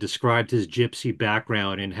 and he described his gypsy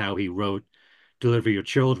background and how he wrote "Deliver Your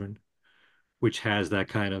Children," which has that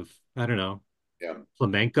kind of, I don't know, Yeah.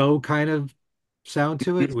 flamenco kind of sound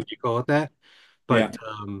to it. Would you call it that? Yeah. But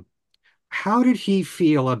how did he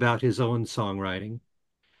feel about his own songwriting?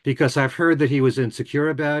 Because I've heard that he was insecure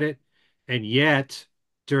about it, and yet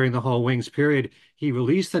during the whole Wings period, he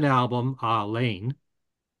released an album, Lane,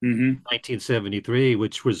 Mm-hmm. 1973,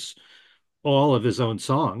 which was all of his own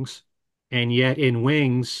songs. And yet in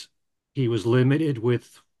Wings, he was limited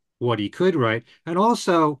with what he could write. And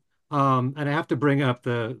also, and I have to bring up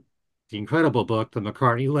the incredible book, The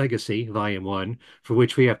McCartney Legacy, Volume One, for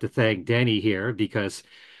which we have to thank Denny here because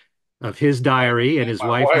of his diary and his My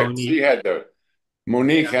wife wife, Monique.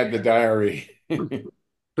 Monique had the diary.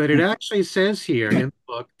 But it actually says here in the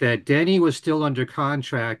book that Denny was still under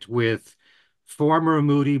contract with former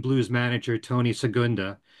Moody Blues manager Tony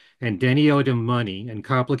Segunda, and Denny owed him money, and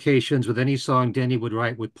complications with any song Denny would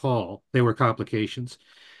write with Paul. They were complications.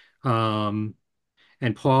 Um,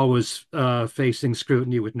 and Paul was facing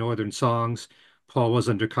scrutiny with Northern Songs. Paul was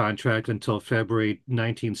under contract until February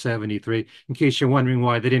 1973. In case you're wondering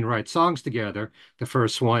why they didn't write songs together, the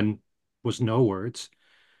first one was No Words,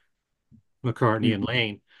 McCartney and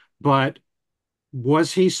Laine. But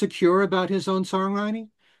was he secure about his own songwriting?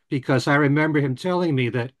 Because I remember him telling me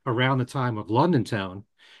that around the time of London Town,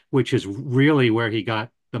 which is really where he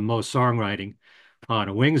got the most songwriting on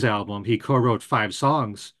a Wings album, he co-wrote 5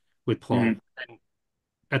 songs with Mm-hmm. Paul. And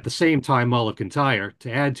at the same time, Mulligan Tire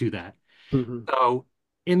to add to that. Mhm. So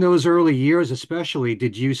in those early years, especially,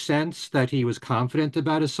 did you sense that he was confident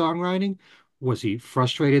about his songwriting? Was he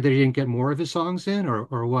frustrated that he didn't get more of his songs in,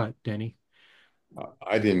 or what, Denny?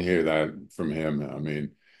 I didn't hear that from him. I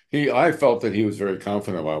mean, I felt that he was very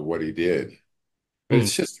confident about what he did. But Hmm.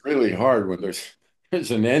 it's just really hard when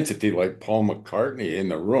there's an entity like Paul McCartney in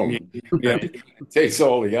the Yeah. room. Yeah. It takes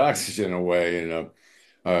all the oxygen away, and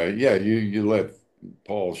yeah, you let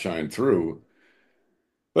Paul shine through.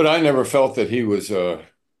 But I never felt that he was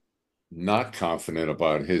not confident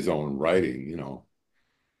about his own writing.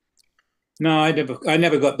 No, I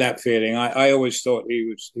never got that feeling. I always thought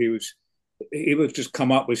he would just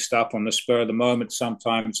come up with stuff on the spur of the moment.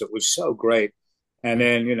 Sometimes it was so great, And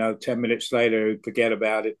then, 10 minutes later, forget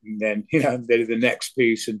about it. And then, do the next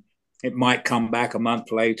piece and it might come back a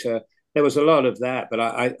month later. There was a lot of that, but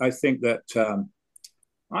I think that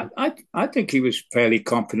I think he was fairly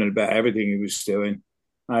confident about everything he was doing.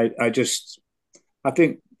 I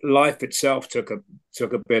think life itself took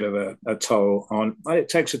a bit of a toll on. It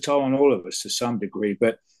takes a toll on all of us to some degree,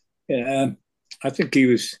 but I think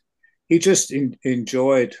he just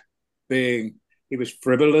enjoyed being. He was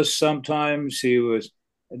frivolous sometimes. He was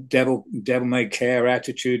devil may care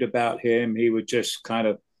attitude about him. He would just kind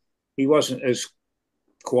of. He wasn't as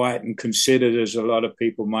quiet and considered as a lot of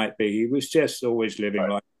people might be. He was just always living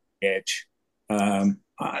like the edge.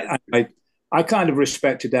 I kind of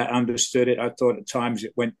respected that, understood it. I thought at times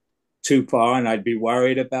it went too far, and I'd be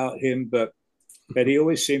worried about him, but he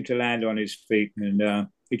always seemed to land on his feet, and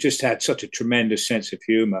he just had such a tremendous sense of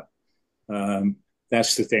humor.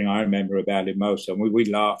 That's the thing I remember about him most. And we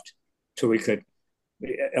laughed till we could.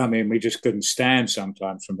 I mean, we just couldn't stand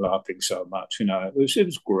sometimes from laughing so much. It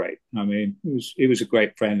was great. I mean, he was a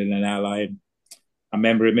great friend and an ally. And I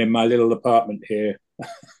remember him in my little apartment here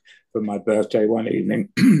for my birthday one evening,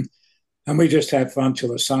 and we just had fun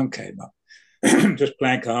till the sun came up, just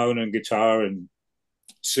playing cajon and guitar and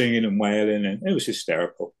singing and wailing, and it was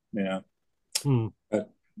hysterical. Hmm. But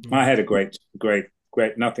I had a great,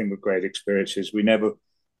 nothing but great experiences. We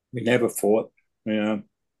never fought.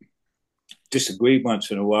 Disagreed once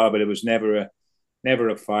in a while, but it was never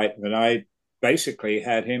a fight. And I basically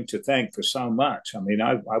had him to thank for so much. I mean,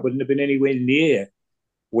 I wouldn't have been anywhere near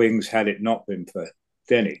Wings had it not been for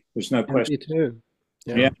Denny. There's no question. You too.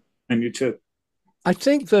 Yeah, and you too. I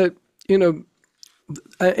think that,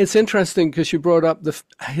 it's interesting because you brought up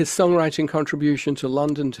his songwriting contribution to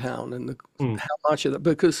London Town and how much of that,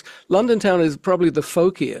 because London Town is probably the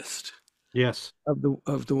folkiest Yes. of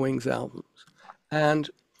the Wings albums. And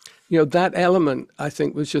that element I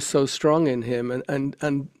think was just so strong in him, and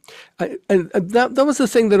that was the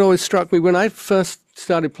thing that always struck me when I first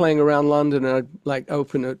started playing around London, and I'd like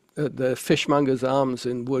open at the Fishmonger's Arms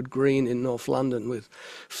in Wood Green in North London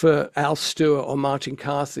for Al Stewart or Martin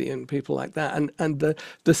Carthy and people like that, and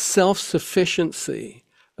the self-sufficiency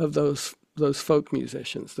of those folk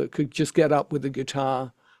musicians that could just get up with the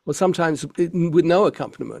guitar. Or sometimes with no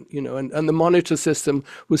accompaniment, and the monitor system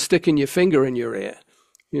was sticking your finger in your ear.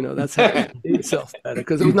 That's how you do yourself better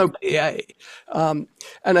because there was no PA.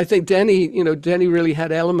 And I think Denny really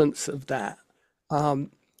had elements of that.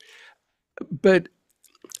 But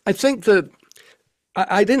I think that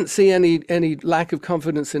I didn't see any lack of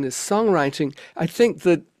confidence in his songwriting. I think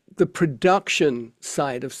that the production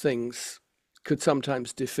side of things could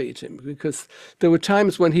sometimes defeat him because there were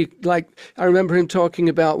times when I remember him talking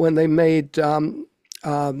about when they made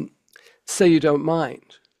Say You Don't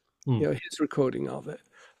Mind, his recording of it.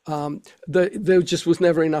 There just was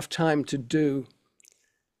never enough time to do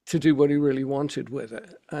what he really wanted with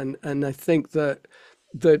it, and I think that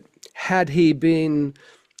had he been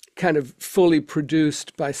kind of fully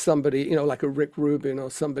produced by somebody, like a Rick Rubin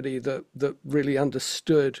or somebody that really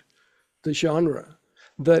understood the genre,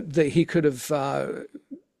 that he could have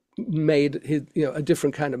made his a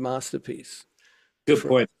different kind of masterpiece. Good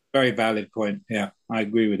point. Very valid point. Yeah, I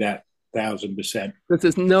agree with that. 1,000%. But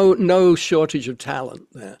there's no shortage of talent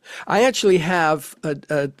there. I actually have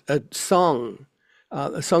a song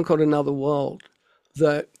called Another World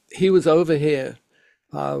that he was over here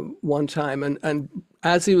one time, and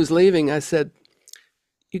as he was leaving, I said,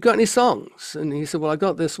 "You got any songs?" And he said, "Well, I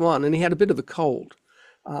got this one," and he had a bit of a cold.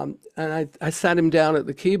 And I sat him down at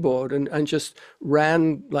the keyboard and just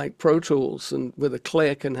ran like Pro Tools and with a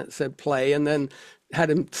click and said play, and then had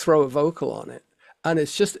him throw a vocal on it. And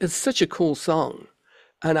it's such a cool song.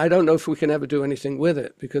 And I don't know if we can ever do anything with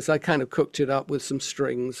it because I kind of cooked it up with some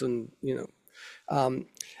strings and, and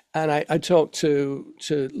I talked to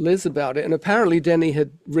Liz about it. And apparently Denny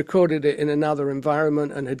had recorded it in another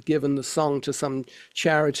environment and had given the song to some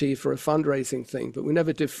charity for a fundraising thing. But we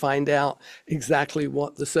never did find out exactly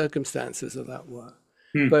what the circumstances of that were.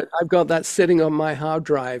 But I've got that sitting on my hard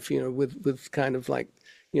drive, with kind of like,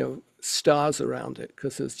 stars around it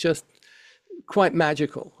because it's just quite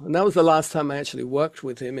magical. And that was the last time I actually worked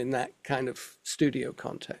with him in that kind of studio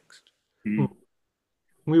context.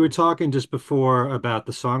 We were talking just before about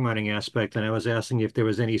the songwriting aspect, and I was asking if there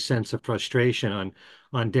was any sense of frustration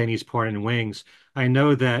on Denny's part in Wings. I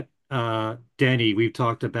know that Denny, we've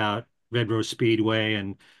talked about Red Rose Speedway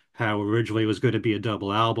and how originally it was going to be a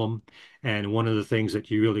double album. And one of the things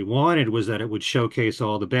that you really wanted was that it would showcase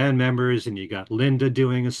all the band members, and you got Linda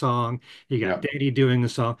doing a song, you got Denny doing a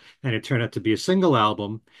song, and it turned out to be a single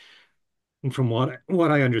album. And from what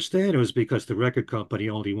I understand, it was because the record company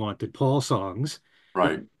only wanted Paul songs.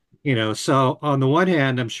 Right. So on the one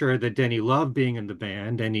hand, I'm sure that Denny loved being in the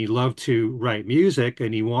band and he loved to write music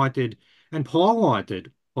and and Paul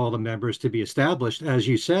wanted all the members to be established, as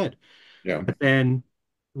you said. Yeah. But then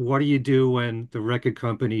what do you do when the record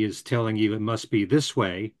company is telling you it must be this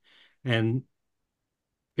way? And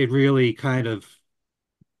it really kind of,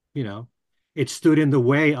 you know, it stood in the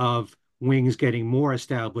way of Wings getting more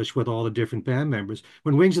established with all the different band members.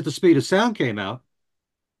 When Wings at the Speed of Sound came out,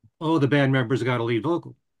 all the band members got a lead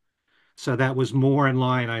vocal. So that was more in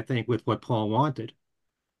line, I think, with what Paul wanted.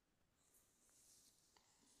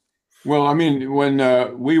 Well, I mean, when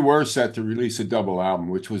we were set to release a double album,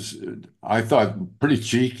 which was, I thought, pretty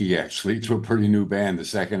cheeky, actually, to a pretty new band, the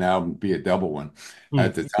second album be a double one Hmm.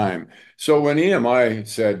 at the time. So when EMI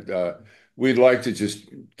said we'd like to just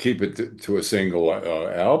keep it to a single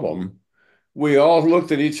album, we all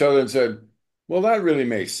looked at each other and said, well, that really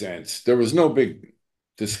makes sense. There was no big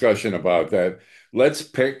discussion about that. Let's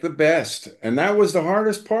pick the best. And that was the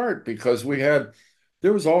hardest part because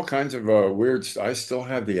there was all kinds of I still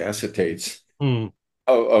have the acetates Hmm.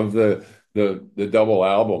 of the double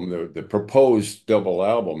album, the proposed double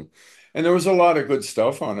album. And there was a lot of good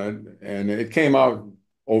stuff on it. And it came out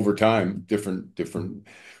over time, different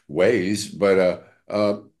ways. But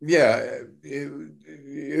yeah,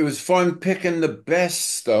 it was fun picking the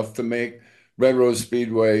best stuff to make Red Rose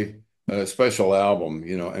Speedway a special album,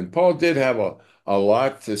 And Paul did have a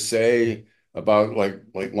lot to say about like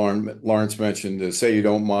Laurence mentioned, to say you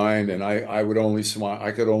don't mind, and I would only smile,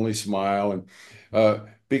 I could only smile, and uh,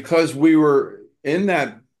 because we were in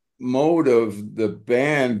that mode of the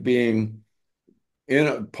band being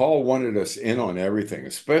in, Paul wanted us in on everything,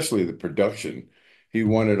 especially the production. He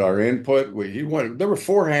wanted our input. He wanted, there were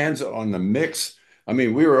four hands on the mix. I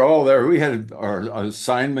mean, we were all there. We had our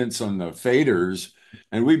assignments on the faders,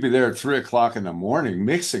 and we'd be there at 3 o'clock in the morning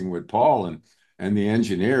mixing with Paul and the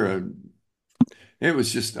engineer. It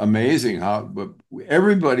was just amazing how, but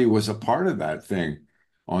everybody was a part of that thing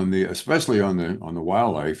especially on the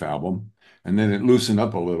Wildlife album. And then it loosened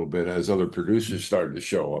up a little bit as other producers started to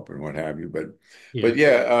show up and what have you. Yeah. But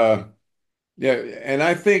yeah, yeah. And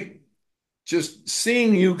I think just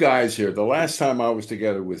seeing you guys here, the last time I was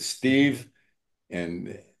together with Steve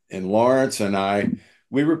and Laurence and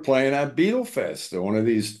we were playing at Beatle Fest, one of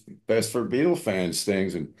these Best for Beatle fans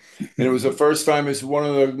things, and it was the first time. It's one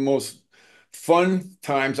of the most fun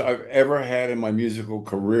times I've ever had in my musical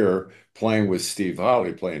career playing with Steve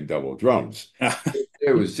Holley, playing double drums.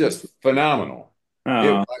 It was just phenomenal.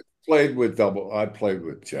 Oh, I played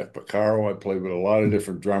with Jeff Porcaro, I played with a lot of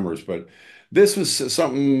different drummers, but this was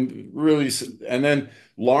something really. And then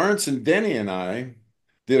Laurence and Denny and I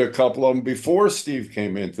did a couple of them before Steve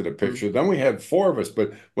came into the Mm. picture. Then we had four of us,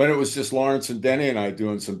 but when it was just Laurence and Denny and I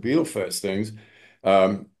doing some Beatlefest things,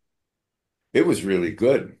 um, it was really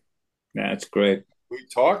good. that's great.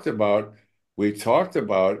 We talked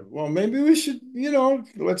about, well, maybe we should,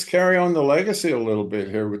 let's carry on the legacy a little bit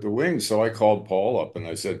here with the Wings. So I called Paul up and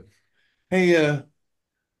I said, hey,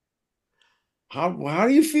 how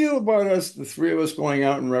do you feel about us, the three of us going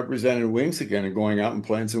out and representing Wings again and going out and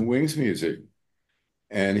playing some Wings music?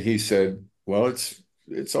 And he said, well,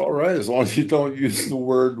 it's all right as long as you don't use the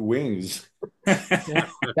word wings, Yeah.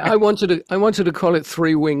 Yeah, I wanted to call it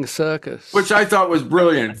Three Wing which Circus. I thought was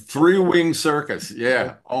brilliant. Three-wing circus. Yeah.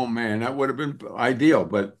 Yeah. Oh man, that would have been ideal.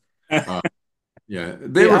 But uh, yeah,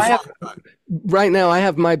 they See, were I fun. have right now. I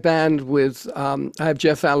have my band with I have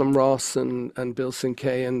Jeff Allen Ross and Bill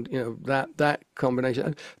Sinkay, and that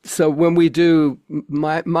combination. So when we do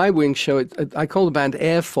my wing show, I call the band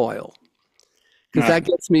Airfoil because that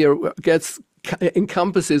gets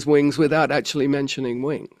encompasses wings without actually mentioning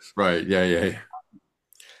wings. Right. Yeah. Yeah. Yeah.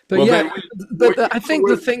 But Well, yeah, then I think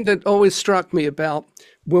the thing that always struck me about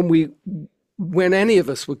when when any of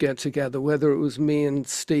us would get together, whether it was me and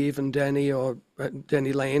Steve and Denny or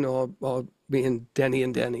Denny Laine or me and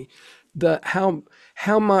Denny, the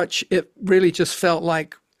how much it really just felt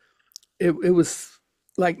like it was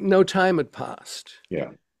like no time had passed. yeah.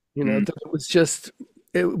 Mm. That it was just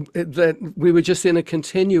that we were just in a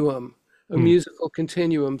continuum, a Hmm. musical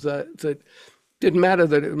continuum that didn't matter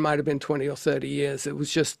that it might have been 20 or 30 years. It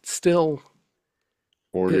was just still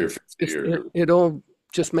 40 it or 50 just years. it all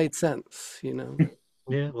just made sense.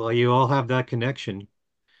 Yeah. Well, you all have that connection.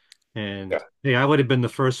 And Yeah. hey, I would have been the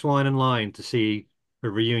first one in line to see a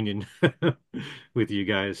reunion with you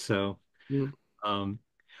guys. So Mm. um,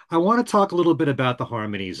 I want to talk a little bit about the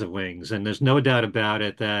harmonies of Wings. And there's no doubt about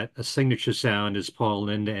it that a signature sound is Paul,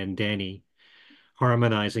 Linda, and Denny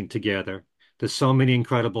harmonizing together. There's so many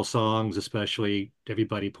incredible songs, especially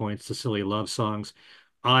everybody points to silly love songs.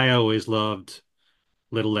 I always loved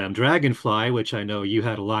Little Lamb Dragonfly, which I know you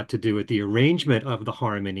had a lot to do with the arrangement of the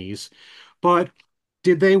harmonies. But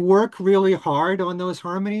did they work really hard on those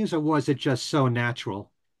harmonies, or was it just so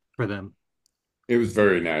natural for them? It was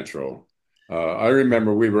very natural. I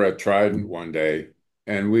remember we were at Trident one day,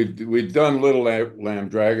 and we'd done Little Lamb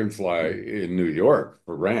Dragonfly in New York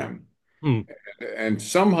for Ram, Hmm. and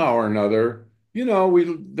somehow or another, we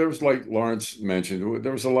there was, like Laurence mentioned,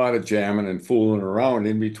 there was a lot of jamming and fooling around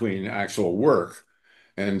in between actual work,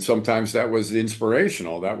 and sometimes that was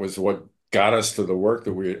inspirational. That was what got us to the work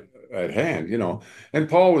that we at hand. And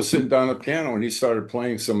Paul was sitting down at the piano, and he started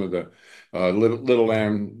playing some of the Little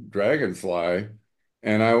Lamb Dragonfly.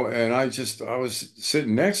 And I was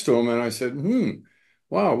sitting next to him, and I said,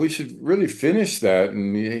 wow, we should really finish that.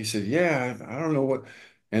 And he said, yeah, I don't know what.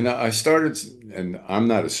 And I started, and I'm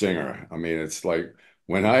not a singer. I mean, it's like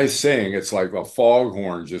when I sing, it's like a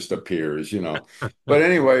foghorn just appears. But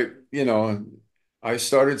anyway, I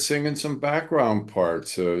started singing some background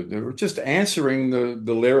parts. They were just answering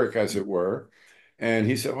the lyric, as it were. And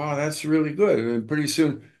he said, wow, that's really good. And then pretty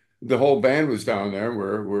soon, the whole band was down there.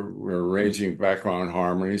 We're arranging background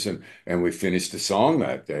harmonies, and we finished the song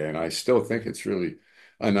that day. And I still think it's really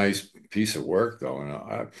a nice piece of work, though.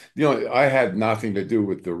 And I had nothing to do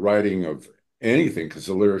with the writing of anything because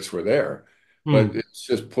the lyrics were there, Hmm. but it's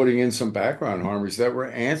just putting in some background harmonies that were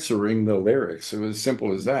answering the lyrics. It was as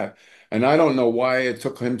simple as that. And I don't know why it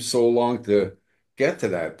took him so long to get to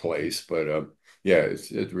that place, but yeah,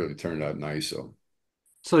 it really turned out nice. So.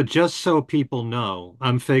 So just so people know,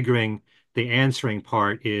 I'm figuring the answering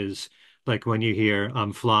part is like when you hear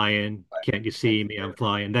 "I'm flying, can't you see me? I'm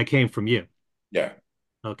flying." That came from you. Yeah.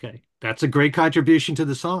 Okay, that's a great contribution to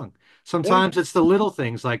the song. Yeah. Sometimes it's the little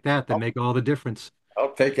things like that that make all the difference.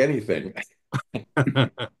 I'll take anything.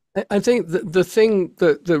 I think the thing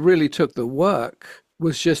that really took the work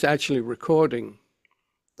was just actually recording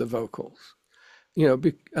the vocals,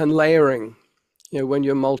 and layering, when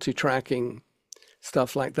you're multi-tracking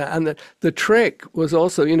stuff like that. And the trick was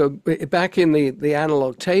also, back in the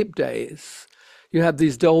analog tape days, you had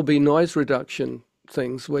these Dolby noise reduction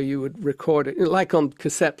things where you would record it, like on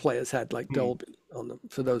cassette players had like Dolby on them,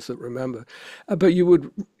 for those that remember. But you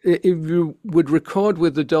would record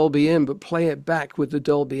with the Dolby in, but play it back with the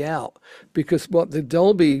Dolby out, because what the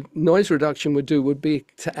Dolby noise reduction would do would be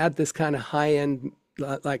to add this kind of high end,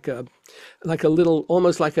 like a little,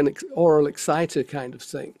 almost like an oral exciter kind of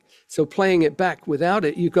thing. So playing it back without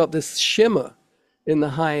it, you got this shimmer in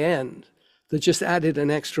the high end that just added an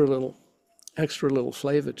extra little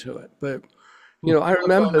flavor to it. But I Well,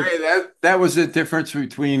 remember, hey, that was the difference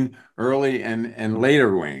between early and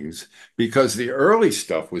later wings, because the early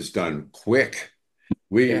stuff was done quick.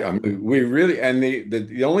 yeah, I mean, we really, and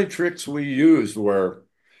the only tricks we used were,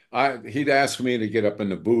 he'd ask me to get up in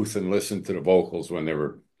the booth and listen to the vocals when they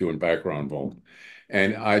were doing background vocal,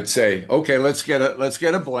 and I'd say, okay, let's get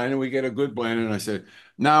a blend, and we get a good blend, and I said,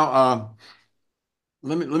 now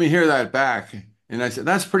let me hear that back, and I said,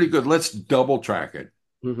 that's pretty good. Let's double track it.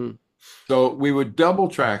 hmm So we would double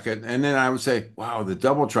track it, and then I would say, wow, the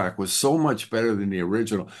double track was so much better than the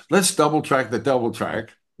original. Let's double track the double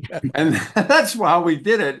track. And that's how we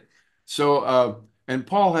did it. So, and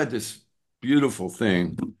Paul had this beautiful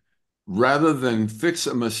thing. Rather than fix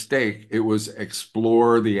a mistake, it was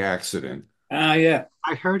explore the accident. Ah, yeah,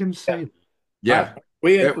 I heard him yeah. say that. I, Yeah,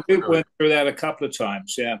 we it was we went through that a couple of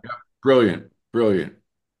times. Yeah, brilliant, brilliant.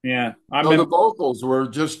 yeah. I So the remember. vocals were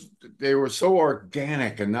just, they were so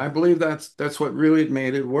organic, and I believe that's what really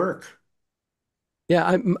made it work.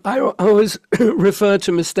 yeah. I always refer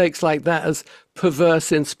to mistakes like that as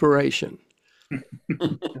perverse inspiration,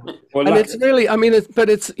 Well, and luck, it's really, I mean, but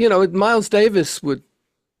it's Miles Davis would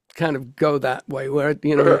kind of go that way, where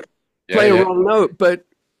Sure. Yeah, play a yeah, wrong note, but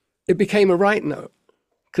it became a right note,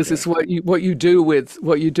 because yeah, it's what you do with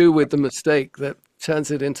the mistake that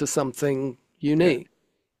turns it into something yeah. unique.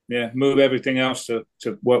 yeah, move everything else to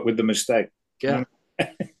work with the mistake. Yeah.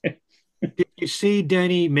 Did you see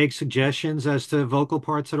Denny make suggestions as to vocal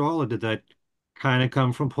parts at all, or did that kind of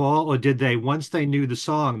come from Paul, or did they, once they knew the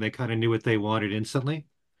song, they kind of knew what they wanted instantly?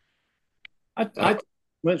 I, Uh, I,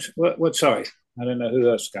 what? Sorry, I don't know who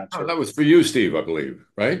that's going oh, to. that was for you, Steve, I believe,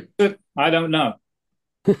 right? I don't know.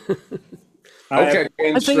 I, Okay,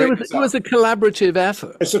 I and think it straighten was this it was out. a collaborative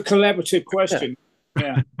effort. it's a collaborative Yeah. question.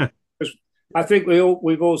 Yeah, 'cause I think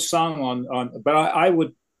we've all sung on, but I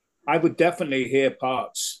would definitely hear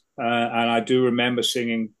parts, and I do remember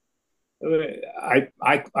singing.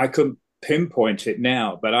 I couldn't pinpoint it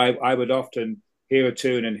now, but I would often hear a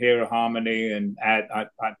tune and hear a harmony and add.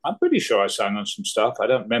 I'm pretty sure I sang on some stuff. I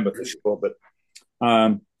don't remember for sure, but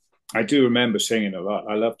um, I do remember singing a lot.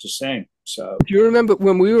 I love to sing. So, Do you remember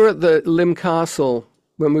when we were at the Lim Castle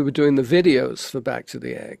when we were doing the videos for Back to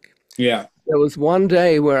the Egg? yeah. There was one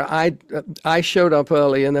day where I showed up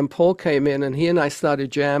early, and then Paul came in, and he and I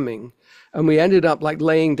started jamming, and we ended up like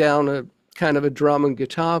laying down a kind of a drum and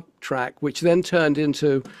guitar track, which then turned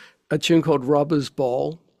into a tune called Robber's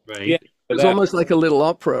Ball. Yeah. Right. It was almost like a little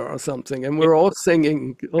opera or something, and we're all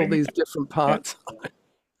singing all these different parts.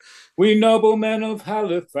 We noblemen of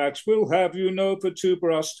Halifax will have you know for two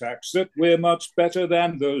brass tacks that we're much better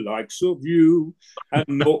than the likes of you. And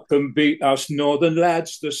naught can beat us northern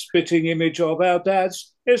lads, the spitting image of our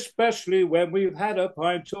dads, especially when we've had a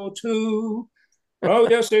pint or two. Oh,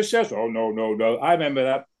 yes, yes, yes. Oh, no, no, no. I remember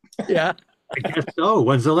that. Yeah, I guess so.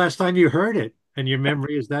 When's the last time you heard it? And your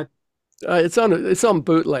memory is that? it's on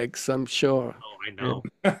bootlegs, I'm sure. Oh, I Yeah. know.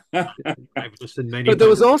 I've listened many But there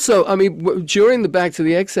was times. also, I mean, during the Back to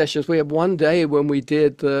the Egg sessions, we had one day when we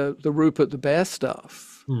did the Rupert the Bear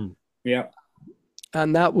stuff, Hmm. Yeah.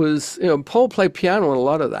 and that was, Paul played piano on a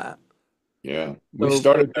lot of that. Yeah. We So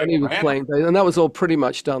started that Denny was ramp. playing, and that was all pretty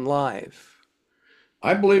much done live.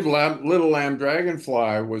 I believe Little Lamb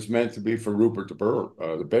Dragonfly was meant to be for Rupert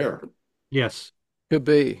the bear. Yes, Could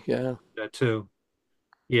be, yeah. that too.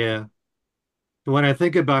 Yeah. When I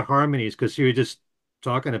think about harmonies, because you were just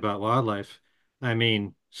talking about wildlife, I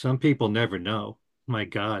mean, some people never know. My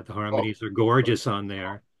God, the Oh, harmonies are gorgeous on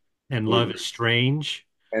there. And Love is Strange.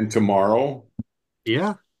 and tomorrow.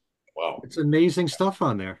 Yeah, Wow. it's amazing stuff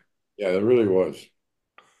on there. Yeah, it really was.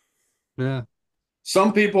 Yeah.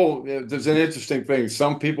 Some people, there's an interesting thing.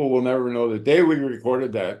 Some people will never know the day we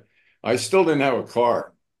recorded that, I still didn't have a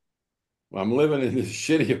car. I'm living in this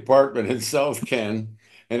shitty apartment in South Ken,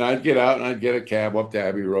 and I'd get out and I'd get a cab up to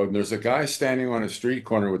Abbey Road, and there's a guy standing on a street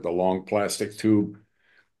corner with a long plastic tube.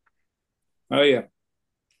 Oh, yeah.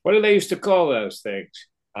 What do they used to call those things?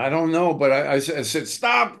 I don't know, but I said,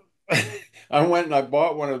 stop. I went and I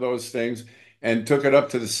bought one of those things and took it up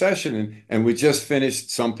to the session, and we just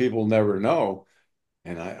finished Some People Never Know.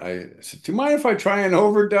 And I said, do you mind if I try an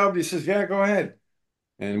overdub? He says, yeah, go ahead.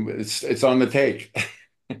 And it's on the take.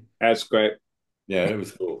 That's great. Yeah, it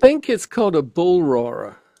was cool. I think it's called a bull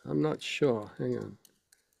roarer. I'm not sure. Hang on.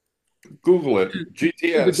 Google it.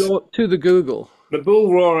 GTS. To the Google. The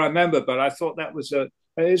bull roar, I remember, but I thought it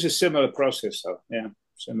is a similar process, though. Yeah,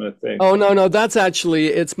 similar thing. Oh no, that's actually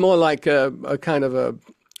it's more like a kind of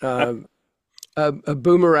a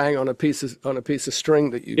boomerang on a piece of string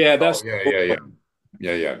that you. Yeah, Oh, that's.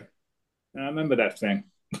 yeah. I remember that thing.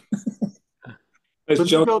 So let's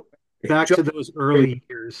John, go back John, to those early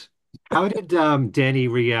years. How did Denny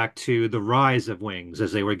react to the rise of Wings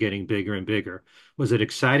as they were getting bigger and bigger? Was it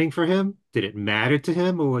exciting for him? Did it matter to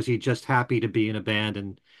him, or was he just happy to be in a band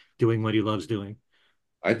and doing what he loves doing?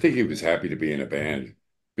 I think he was happy to be in a band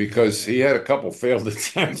because he had a couple failed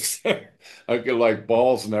attempts. Like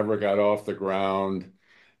balls never got off the ground.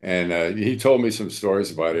 And he told me some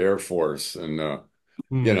stories about Air Force and, you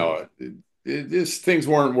Hmm. know, just things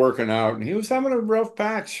weren't working out, and he was having a rough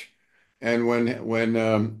patch. And when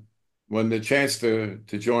the chance to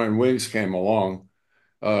join Wings came along,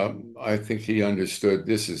 I think he understood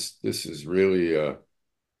this is really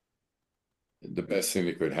the best thing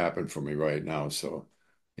that could happen for me right now. So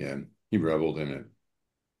yeah, he reveled in it.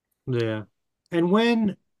 Yeah.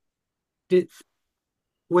 And did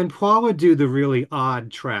when Paul would do the really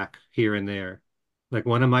odd track here and there, like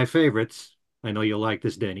one of my favorites, I know you'll like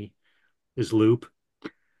this, Denny, is Loop.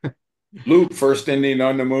 Luke, first Indian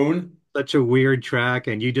on the moon. Such a weird track,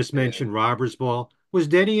 and you just Yeah, mentioned Robber's Ball. Was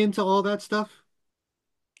Denny into all that stuff?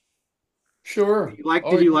 sure.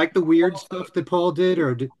 Oh, Did yeah. you like the weird Along stuff that Paul did,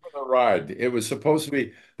 or did for the ride. It was supposed to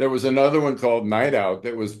be. There was another one called Night Out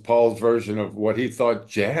that was Paul's version of what he thought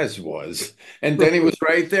jazz was, and then he was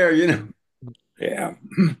right there. yeah.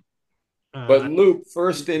 But uh Luke,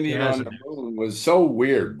 first Indian jazz on in the there? moon, was so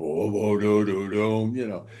weird. Bo, bo, do, do,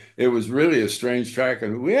 do, it was really a strange track,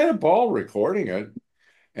 and we had a ball recording it.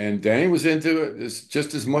 And Danny was into it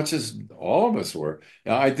just as much as all of us were.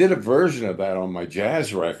 Now, I did a version of that on my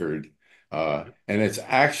jazz record, and it's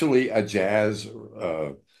actually a jazz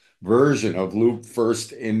version of Luke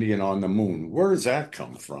First Indian on the Moon. Where does that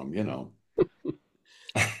come from?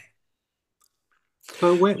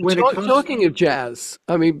 But when it comes, Talking of jazz,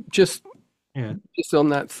 I mean, yeah, just on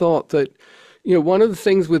that thought that, one of the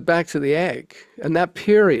things with Back to the Egg and that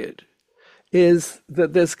period is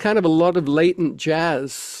that there's kind of a lot of latent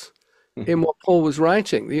jazz in what Paul was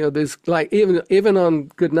writing. There's like even on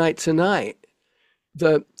Good Night Tonight,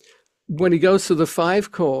 the when he goes to the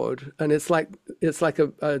five chord and it's like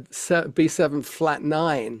a B7 flat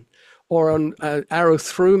nine, or on Arrow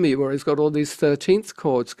Through Me, where he's got all these 13th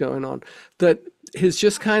chords going on, that he's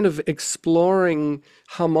just kind of exploring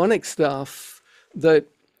harmonic stuff that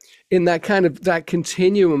in that kind of that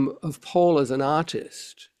continuum of Paul as an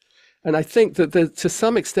artist. And I think that to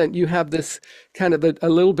some extent you have this kind of a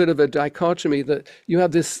little bit of a dichotomy, that you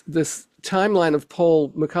have this timeline of Paul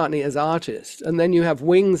McCartney as artist, and then you have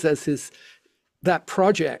Wings as that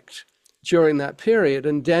project during that period,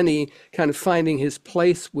 and Denny kind of finding his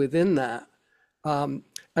place within that. And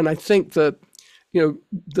I think that,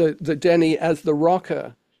 the Denny as the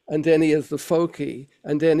rocker, and Denny as the folky,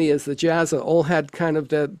 and Denny as the jazzer all had kind of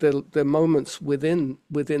their moments within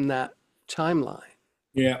that timeline.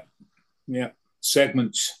 Yeah, yeah.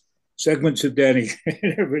 Segments of Denny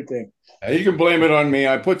and everything. You can blame it on me.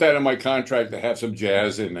 I put that in my contract to have some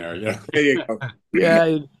jazz in there. There you go.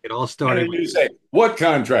 Yeah, It all started You say, what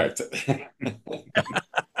contract?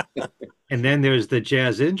 and then there's the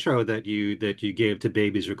jazz intro that you gave to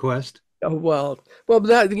Baby's Request. oh, well,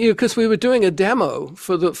 that because we were doing a demo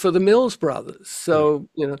for the Mills Brothers, so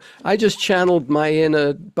I just channeled my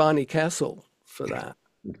inner Barney Kessel for that.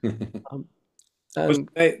 And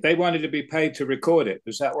They wanted to be paid to record it.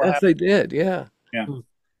 Was that what yes, happened? they did, yeah. Yeah.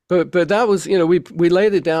 But that was, we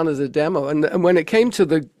laid it down as a demo, and when it came to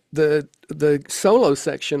the solo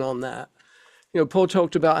section on that, Paul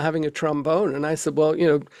talked about having a trombone, and I said, well,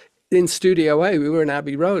 in Studio A, we were in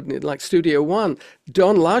Abbey Road, and like Studio 1,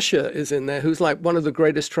 Don Lusher is in there, who's like one of the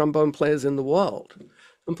greatest trombone players in the world.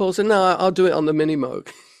 And Paul said, no, I'll do it on the Mini Moog.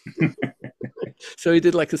 So he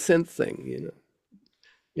did like a synth thing,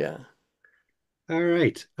 Yeah. All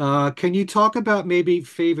right. Can you talk about maybe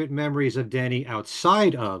favorite memories of Denny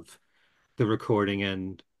outside of the recording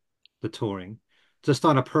and the touring, just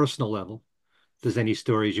on a personal level? There's any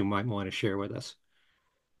stories you might want to share with us?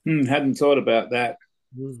 Hadn't thought about that.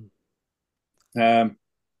 Mm.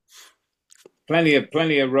 Plenty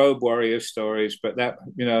of Road Warrior stories, but that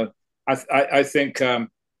I think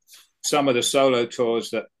some of the solo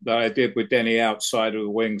tours that I did with Denny outside of the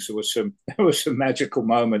Wings, there was some magical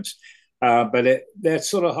moments. But they're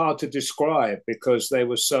sort of hard to describe because they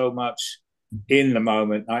were so much in the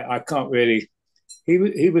moment. I can't really. He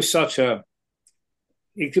was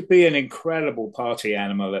he could be an incredible party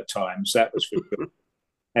animal at times. That was for sure.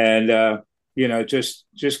 And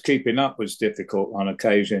just keeping up was difficult on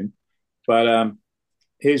occasion. But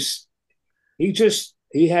he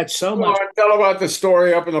had so Go much. on, tell about the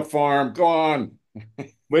story up in the farm. Go on.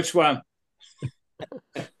 Which one?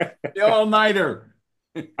 The all-nighter.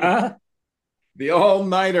 The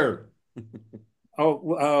all-nighter.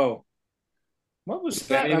 Oh, what was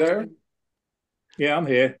that? Denny there? Yeah, I'm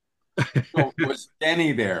here. Oh, was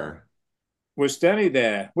Denny there? Was Denny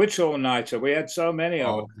there? Which all-nighter? We had so many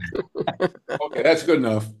of them. Okay, that's good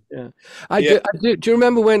enough. Yeah, I do. Do you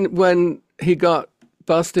remember when he got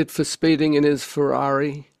busted for speeding in his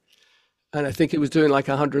Ferrari? And I think he was doing like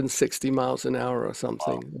 160 miles an hour or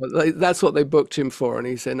something. That's what they booked him for, and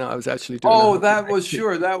he said, "No, I was actually doing." Oh, that was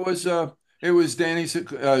sure. That was it was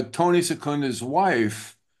Tony Secunda's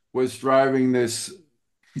wife was driving this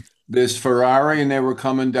Ferrari, and they were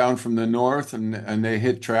coming down from the north, and they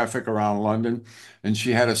hit traffic around London, and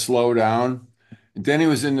she had to slow down. Denny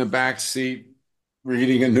was in the back seat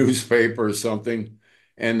reading a newspaper or something,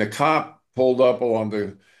 and the cop pulled up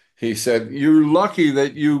he said, "You're lucky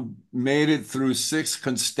that you made it through 6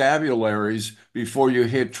 constabularies before you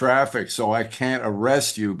hit traffic, so I can't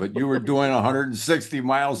arrest you, but you were doing 160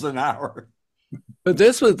 miles an hour." But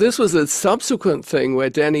this was a subsequent thing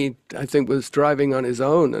where Denny, I think, was driving on his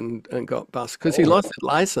own and got busted because he lost his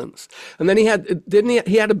license. And then he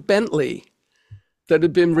had a Bentley that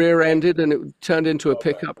had been rear-ended and it turned into a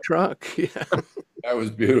pickup truck. Yeah. That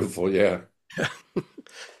was beautiful, yeah.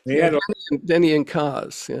 Yeah, Denny in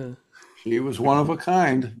cars, yeah. He was one of a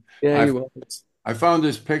kind. Yeah, he was. I found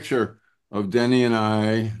this picture of Denny and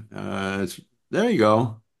I. There you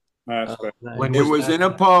go. that's great. Nice. When It was that?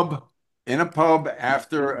 in a pub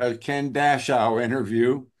after a Ken Dashow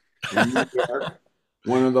interview in New York.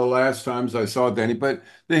 One of the last times I saw Denny, but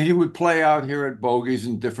then he would play out here at Bogies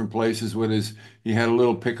and different places with he had a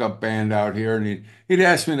little pickup band out here, and he'd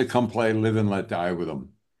ask me to come play Live and Let Die with him.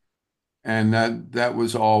 And that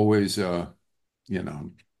was always, that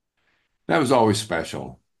was always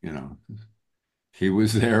special. He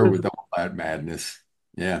was there with all that madness.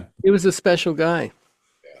 Yeah. He was a special guy.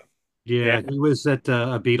 Yeah, he was at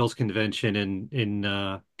a Beatles convention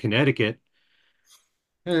in Connecticut.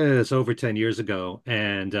 It's over 10 years ago,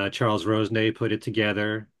 and Charles Rosenay put it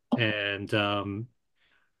together, and the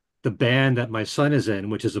band that my son is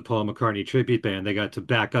in, which is a Paul McCartney tribute band, they got to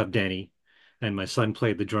back up Denny, and my son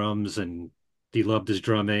played the drums, and he loved his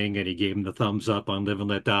drumming and he gave him the thumbs up on Live and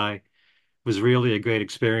Let Die. It was really a great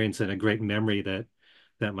experience and a great memory that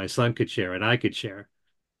my son could share and I could share.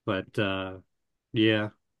 But yeah.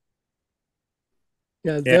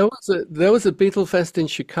 Yeah, Yeah. there was a Beatle Fest in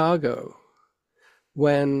Chicago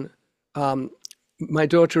when my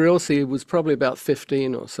daughter Ilse was probably about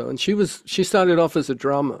 15 or so, and she started off as a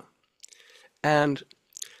drummer, and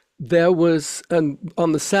there was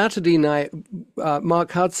on the Saturday night,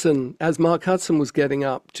 Mark Hudson was getting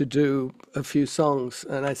up to do a few songs,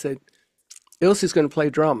 and I said, Ilse's going to play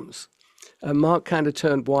drums, and Mark kind of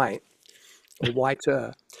turned white or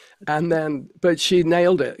whiter. And then, but she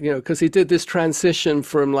nailed it, because he did this transition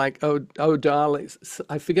from like, oh, darling,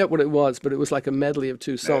 I forget what it was, but it was like a medley of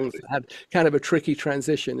two songs that had kind of a tricky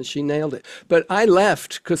transition, and she nailed it. But I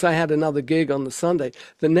left because I had another gig on the Sunday.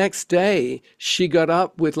 The next day, she got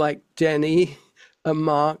up with like Denny and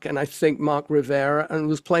Mark, and I think Mark Rivera, and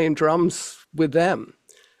was playing drums with them.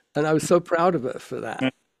 And I was so proud of her for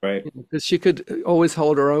that, Right. because she could always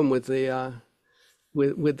hold her own with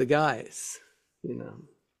the guys, you know.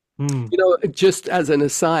 Hmm. Just as an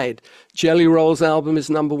aside, Jelly Roll's album is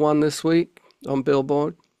 #1 this week on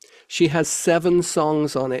Billboard. She has 7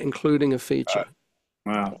 songs on it, including a feature.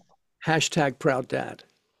 Wow. #Proud Dad.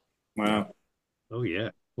 Wow. Oh yeah.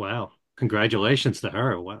 Wow. Congratulations to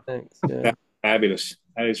her. Wow. Thanks. Yeah. That's fabulous.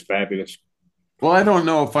 That is fabulous. Well, I don't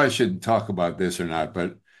know if I should talk about this or not,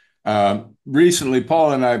 but recently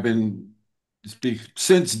Paul and I have been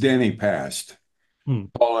since Denny passed. Hmm.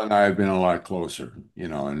 Paul and I have been a lot closer,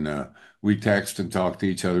 and we text and talk to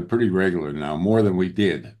each other pretty regular now, more than we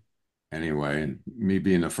did anyway. And me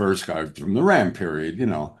being the first guy from the Ram period.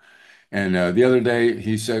 And the other day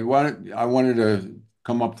he said, I wanted to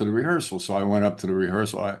come up to the rehearsal. So I went up to the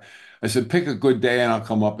rehearsal. I said, pick a good day and I'll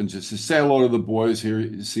come up and just say hello to the boys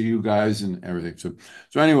here, see you guys and everything.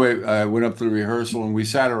 So anyway, I went up to the rehearsal and we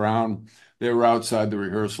sat around. They were outside the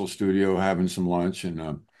rehearsal studio having some lunch,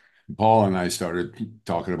 and Paul and I started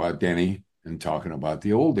talking about Denny and talking about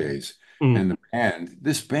the old days Hmm. and the band.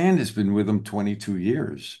 This band has been with them 22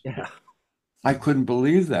 years. Yeah. I couldn't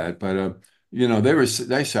believe that, but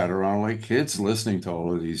they sat around like kids listening to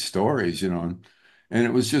all of these stories, and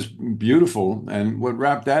it was just beautiful. And what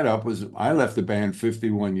wrapped that up was I left the band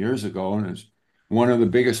 51 years ago, and it's one of the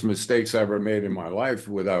biggest mistakes I ever made in my life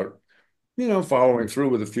without, following through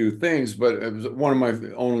with a few things, but it was one of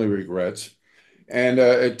my only regrets. And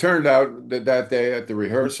it turned out that day at the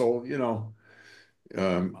rehearsal,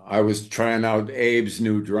 I was trying out Abe's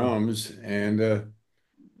new drums, and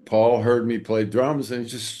Paul heard me play drums, and he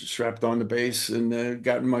just strapped on the bass and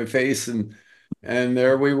got in my face, and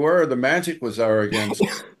there we were. The magic was our again. So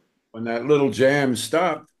when that little jam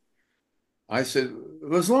stopped, I said,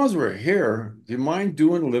 "Well, as long as we're here, do you mind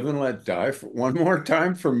doing Live and Let Die for one more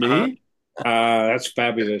time for Uh, me?" that's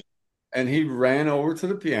fabulous. And he ran over to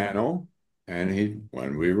the piano, and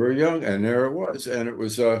when we were young, and there it was, and it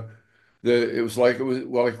was like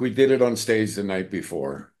we did it on stage the night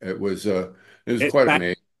before. It was It, quite thank,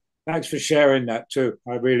 amazing. thanks for sharing that too.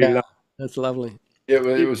 I really Yeah, love that's lovely. it.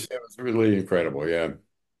 It was really incredible. Yeah.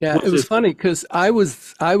 Yeah, it Was was it? funny because I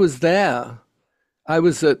was there. I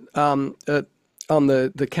was at on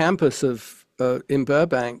the campus of in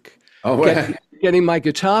Burbank, Oh, getting my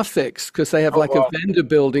guitar fixed because they have oh like a wow. vendor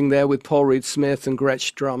building there with Paul Reed Smith and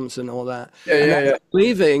Gretsch drums and all that. Yeah, And yeah, as yeah. I'm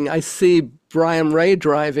leaving, I see Brian Ray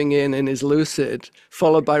driving in his Lucid,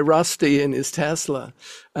 followed by Rusty in his Tesla.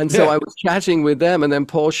 And so Yeah. I was chatting with them, and then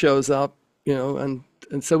Paul shows up, and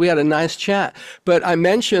so we had a nice chat. But I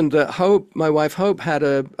mentioned that my wife Hope, had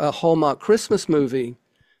a Hallmark Christmas movie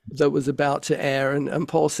that was about to air, and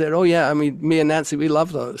Paul said, "Oh yeah, I mean, me and Nancy, we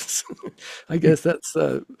love those." I guess that's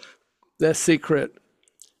their secret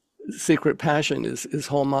passion is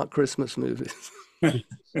Hallmark Christmas movies.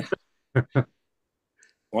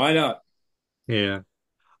 Why not? Yeah.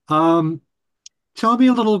 Um, Tell me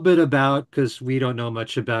a little bit about, because we don't know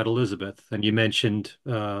much about Elizabeth, and you mentioned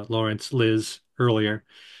Lawrence Liz earlier,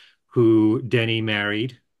 who Denny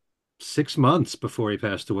married 6 months before he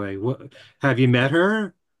passed away. Have you met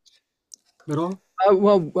her at all?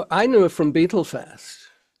 Well, I knew her from Beatlefest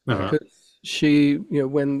Uh-huh. because she,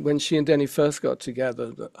 when she and Denny first got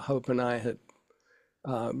together, Hope and I had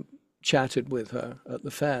chatted with her at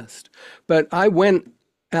the fest. But I went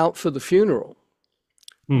out for the funeral.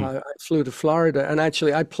 Hmm. I flew to Florida, and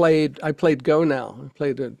actually, I played Go Now. I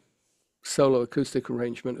played a solo acoustic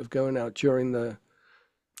arrangement of Go Now during the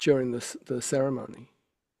ceremony.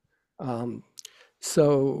 Um,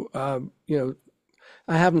 so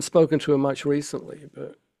I haven't spoken to her much recently,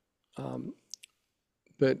 um,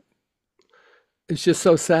 but it's just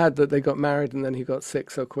so sad that they got married and then he got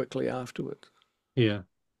sick so quickly afterwards. Yeah.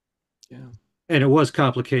 Yeah. And it was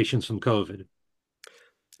complications from COVID.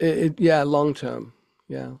 Yeah, long term.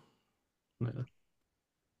 Yeah. Yeah.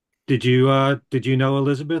 Did you know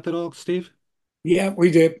Elizabeth at all, Steve? Yeah, we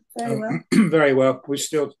did very well. Very well. We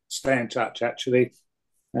still stay in touch, actually.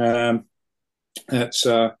 Um, that's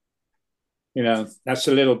that's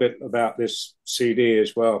a little bit about this CD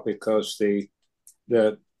as well, because the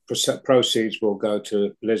proceeds will go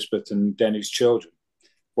to Elizabeth and Denny's children,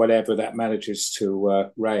 whatever that manages to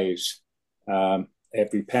raise.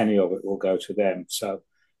 Every penny of it will go to them. So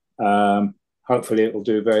hopefully it will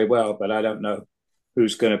do very well, but I don't know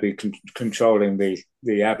who's going to be controlling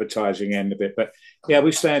the advertising end of it. But yeah,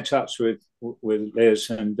 we stay in touch with Liz,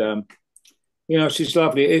 and she's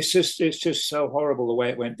lovely. It's just so horrible the way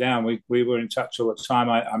it went down. We were in touch all the time.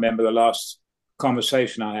 I remember the last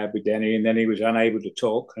conversation I had with Denny, and then he was unable to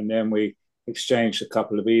talk, and then we exchanged a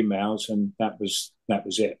couple of emails, and that was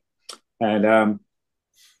it. And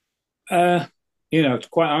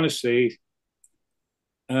quite honestly,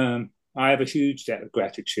 I have a huge debt of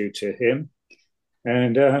gratitude to him,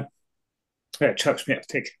 and it chucks me up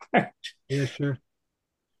thinking. Yeah, sure.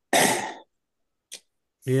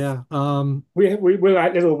 Yeah. We were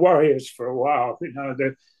like little warriors for a while.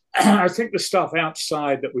 I think the stuff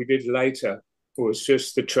outside that we did later was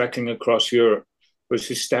just the trekking across Europe was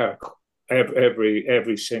hysterical.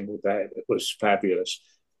 Every single day, it was fabulous,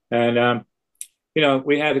 and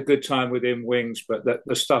we had a good time within Wings, but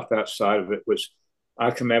the stuff outside of it was,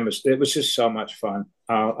 I can remember, it was just so much fun.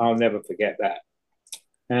 I'll never forget that,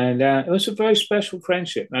 and it was a very special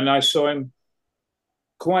friendship. And I saw him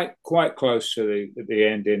quite close to the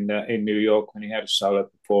end in New York when he had a solo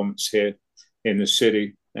performance here in the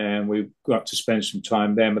city, and we got to spend some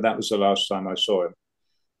time there. But that was the last time I saw him,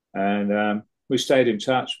 and we stayed in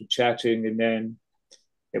touch, with chatting, and then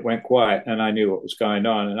it went quiet, and I knew what was going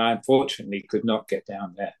on, and I unfortunately could not get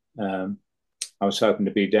down there. I was hoping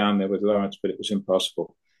to be down there with Laurence, but it was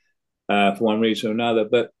impossible for one reason or another.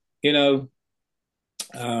 But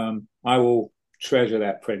I will treasure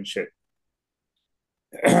that friendship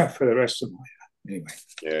for the rest of my life. Anyway.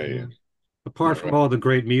 Yeah, yeah. Apart from all the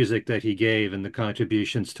great music that he gave and the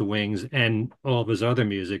contributions to Wings and all of his other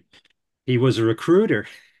music, he was a recruiter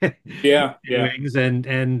Yeah, in Wings,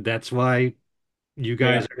 and that's why you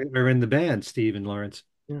guys are in the band, Steve and Laurence.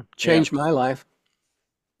 Yeah. Changed my life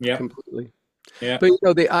yeah, completely. yeah.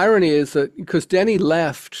 But the irony is that because Denny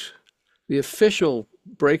left, the official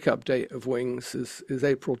breakup date of Wings is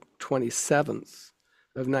April 27th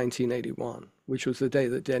of 1981, which was the day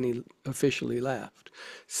that Denny officially left.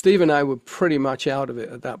 Steve and I were pretty much out of it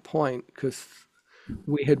at that point because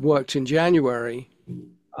we had worked in January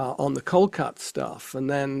on the Cold Cut stuff, and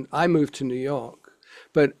then I moved to New York.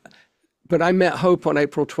 But I met Hope on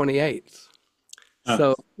April 28th.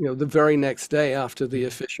 So, the very next day after the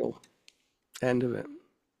official end of it.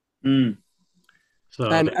 Mm. So,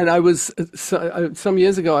 and I was, some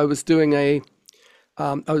years ago, I was doing I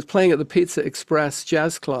was playing at the Pizza Express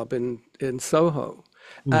Jazz Club in Soho.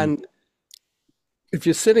 And if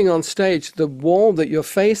you're sitting on stage, the wall that you're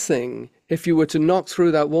facing, if you were to knock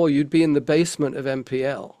through that wall, you'd be in the basement of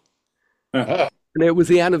MPL. And it was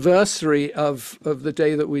the anniversary of the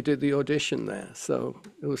day that we did the audition there. So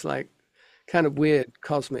it was like kind of weird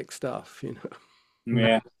cosmic stuff,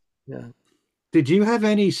 Yeah. Yeah. did you have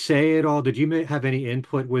any say at all? Did you have any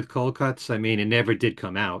input with Cold Cuts? I mean, it never did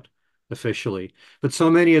come out officially, but so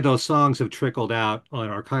many of those songs have trickled out on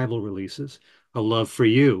archival releases. A Love for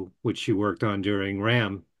You, which you worked on during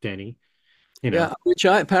Ram, Denny. Yeah, which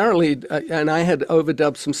I apparently, and I had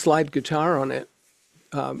overdubbed some slide guitar on it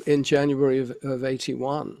in January of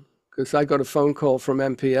 81, because I got a phone call from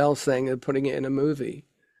MPL saying they're putting it in a movie.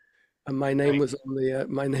 And my name was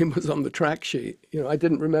on the track sheet. I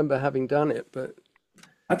didn't remember having done it, but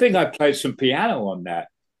I think I played some piano on that.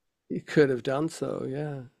 you could have done so,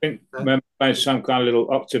 yeah. I think made some kind of little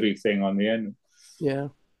octavey thing on the end. Yeah.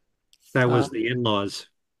 That was the In-Laws.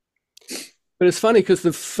 But it's funny because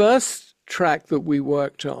the first track that we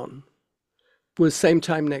worked on was Same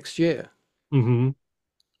Time Next Year,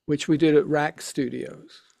 which we did at Rack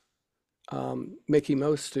Studios, Mickey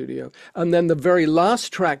Mo's studio. And then the very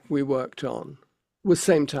last track we worked on was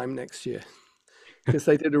Same Time Next Year, because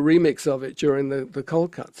they did a remix of it during the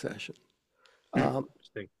Cold Cut session.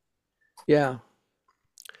 Interesting. Yeah.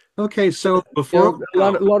 Okay, so before a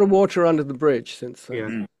lot of water under the bridge since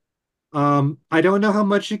then. I don't know how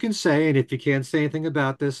much you can say, and if you can't say anything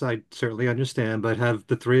about this, I certainly understand, but have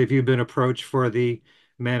the three of you been approached for the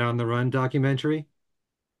Man on the Run documentary?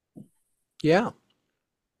 Yeah.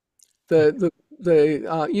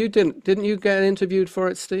 You didn't you get interviewed for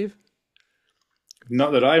it, Steve?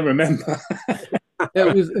 Not that I remember.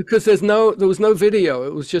 It was because there was no video.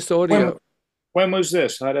 It was just When audio. when was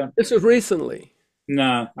this? I don't. This was recently.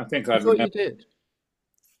 No, I think I I thought you remember. did.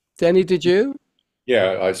 Denny, did you?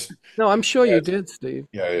 Yeah, No, I'm sure yeah, you did, Steve.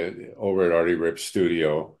 yeah, over at Artie Rip's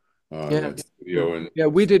studio, Yeah, that yeah, studio, and yeah.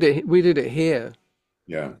 We did it. We did it here.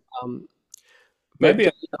 yeah, Um, but Maybe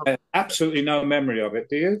I have absolutely no memory of it.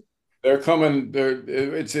 Do you? they're coming.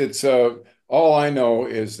 It's all I know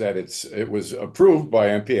is that it was approved by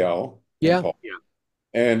MPL and yeah, Paul,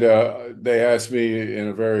 and they asked me in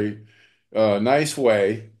a very nice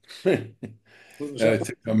way What was that?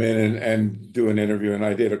 to come in and do an interview, and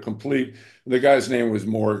I did a complete. The guy's name was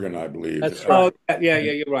Morgan, I believe. that's Oh, right. yeah, yeah,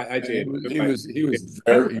 yeah, you're right. I And did. You're he right. was he I did. was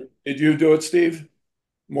When, very. Did you do it, Steve?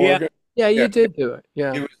 yeah, Morgan? Yeah, Yeah, you did do it.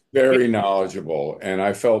 he Yeah, was yeah, very knowledgeable, and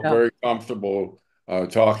I felt yeah. very comfortable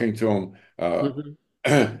talking to him. Hmm.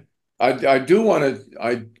 I do want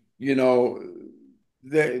to you know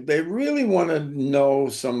they really want to know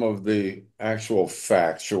some of the actual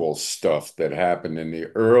factual stuff that happened in the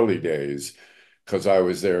early days because I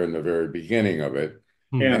was there in the very beginning of it,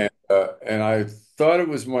 Hmm. yeah, and I thought it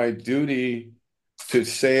was my duty to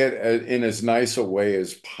say it in as nice a way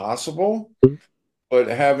as possible. But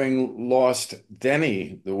having lost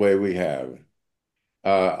Denny the way we have,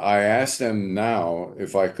 I asked them now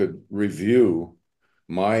if I could review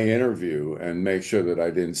my interview and make sure that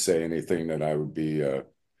I didn't say anything that I would be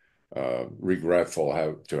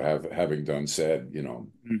regretful to have having done said.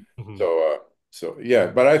 mm, Mhm. So yeah,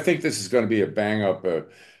 but I think this is going to be a bang up.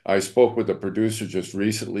 I spoke with the producer just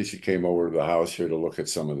recently. She came over to the house here to look at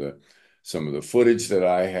some of the footage that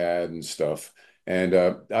I had and stuff. And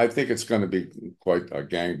I think it's going to be quite a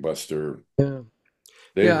gangbuster. Yeah,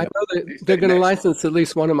 yeah. I They, know they they're say going to next, license at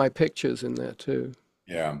least one of my pictures in there too.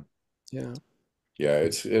 yeah, Yeah, yeah,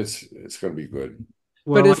 it's going to be good.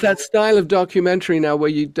 but Well, it's that style of documentary now where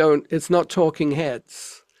you don't. It's not talking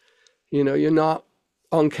heads. You're not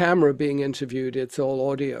on camera being interviewed. It's all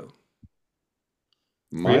audio.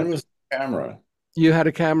 really? Mine was the camera. You had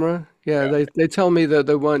a camera? Yeah, Yeah. they tell me that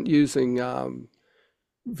they weren't using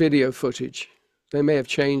video footage. They may have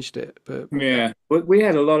changed it, but yeah. But we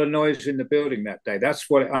had a lot of noise in the building that day. That's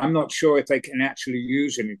what I'm not sure if they can actually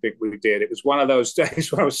use anything we did. It was one of those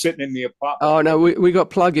days where I was sitting in the apartment. oh no, we got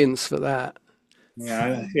plugins for that.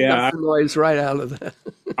 Yeah, Got yeah. the noise right out of there.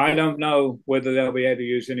 I don't know whether they'll be able to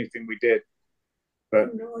use anything we did, but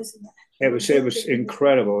it was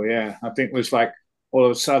incredible. Yeah, I think it was like all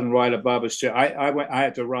of a sudden right above us. I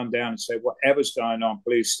had to run down and say whatever's going on,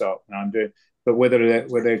 please stop. And I'm doing, but whether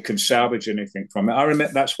they can salvage anything from it, I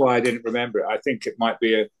remember that's why I didn't remember it. I think it might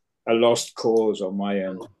be a lost cause on my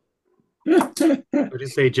end. I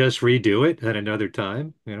Couldn't they just redo it at another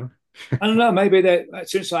time? don't know. Maybe they,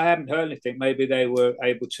 since I haven't heard anything, maybe they were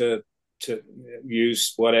able to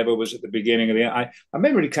use whatever was at the beginning of the. I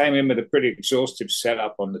remember he came in with a pretty exhaustive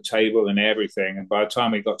setup on the table and everything, and by the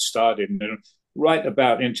time we got started, and right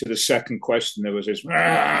about into the second question, there was this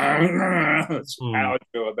Hmm. power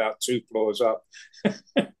drill about 2 floors up.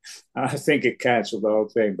 I think it cancelled the whole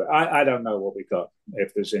thing, but I don't know what we got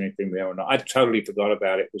if there's anything there or not. I totally forgot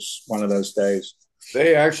about it. It was one of those days.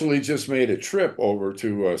 They actually just made a trip over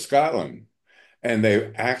to Scotland, and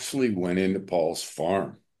they actually went into Paul's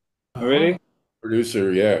farm. Oh, Really?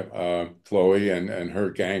 Producer, yeah, Chloe and her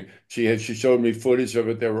gang. She showed me footage of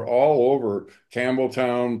it. They were all over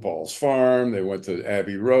Campbelltown, Paul's farm. They went to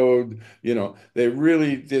Abbey Road. They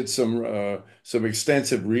really did some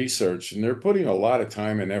extensive research, and they're putting a lot of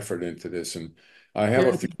time and effort into this. And I have yeah,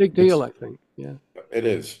 a it's a feeling big deal, I think. Yeah. it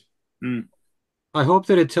is. Mm. I hope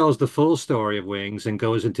that it tells the full story of Wings and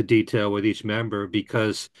goes into detail with each member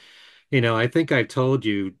because, I think I told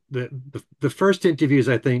you that the first interviews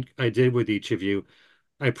I think I did with each of you,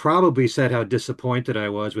 I probably said how disappointed I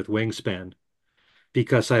was with Wingspan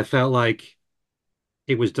because I felt like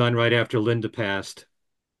it was done right after Linda passed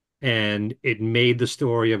and it made the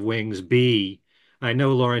story of Wings be. I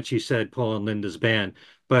know, Lawrence, you said Paul and Linda's band,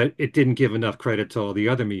 but it didn't give enough credit to all the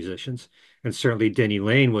other musicians. And certainly Denny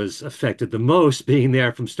Laine was affected the most, being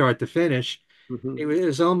there from start to finish. Hmm. It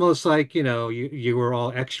was almost like, you were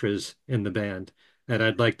all extras in the band. And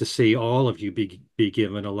I'd like to see all of you be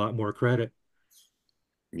given a lot more credit.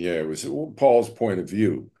 Yeah, it was Paul's point of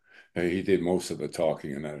view. He did most of the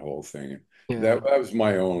talking in that whole thing. Yeah. That was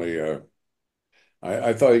my only.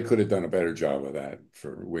 I thought he could have done a better job of that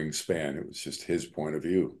for Wingspan. It was just his point of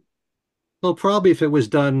view. Well, probably if it was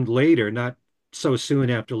done later, not so soon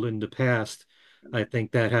after Linda passed, I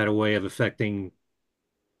think that had a way of affecting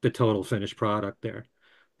the total finished product there.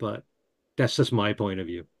 But that's just my point of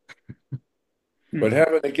view. But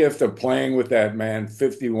having the gift of playing with that man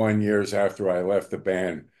 51 years after I left the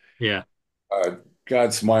band, Yeah. uh,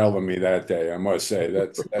 God smiled on me that day, I must say.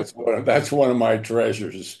 That's one of my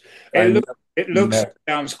treasures. It I looks, it looks, never,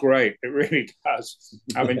 sounds great. It really does.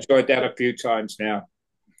 I've enjoyed that a few times now.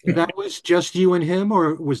 That was just you and him,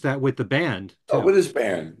 or was that with the band oh, too? with his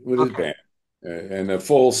Okay. band, and the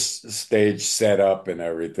full stage setup and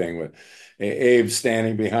everything with Abe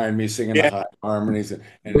standing behind me singing the Yeah, high harmonies and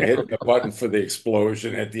hitting the button for the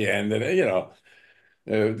explosion at the end, and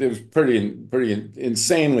it was pretty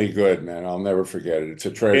insanely good, man. I'll never forget it. It's a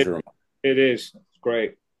it treasure. it is. It's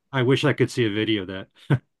great. I wish I could see a video of that.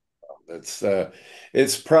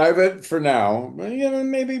 It's private for now.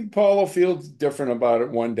 Maybe Paul will feel different about it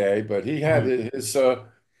one day, but he had Mhm.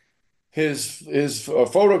 his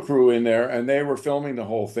photo crew in there, and they were filming the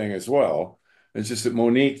whole thing as well. It's just that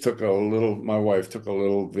my wife took a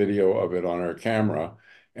little video of it on her camera,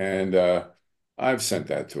 and I've sent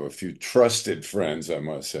that to a few trusted friends, I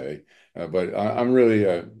must say. But I'm really,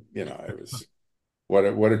 it was what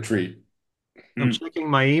a treat. I'm Mm. checking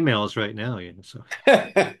my emails right now. Yeah, so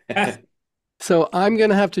So I'm going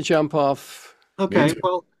to have to jump off. Me okay, too.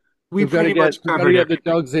 well, we pretty much We've got to covered get the everything.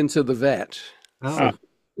 dogs into the vet. So Oh,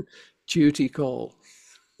 duty call.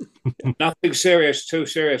 Nothing serious, too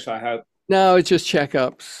serious, I hope. No, it's just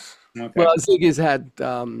checkups. Okay. Well, Ziggy's had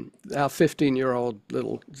our 15-year-old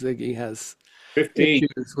little Ziggy has 15.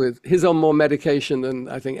 issues with. He's on more medication than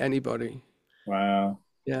I think anybody. Wow.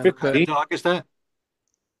 Yeah, what kind but of 15. dog is that?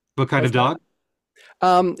 What kind of what's that?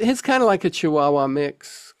 dog? He's kind of like a Chihuahua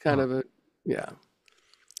mix, kind Oh. of a yeah.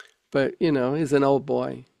 But he's an old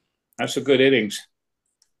boy. That's a good innings.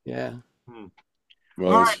 Yeah. Hmm.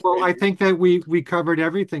 Well, All right. it's Well, I think that we covered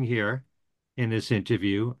everything here in this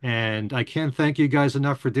interview, and I can't thank you guys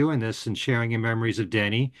enough for doing this and sharing your memories of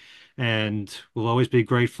Denny. And we'll always be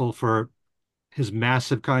grateful for his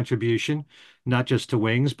massive contribution, not just to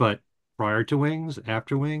Wings, but prior to Wings,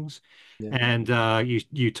 after Wings. Yeah. And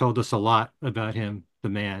you told us a lot about him, the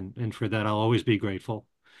man, and for that I'll always be grateful.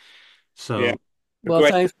 Yeah. So, A Well,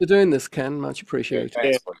 great, thanks for doing this, Ken. Much yeah, appreciated. yeah,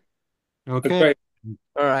 thanks, buddy. a okay. great.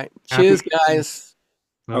 All right. Happy. Cheers, guys.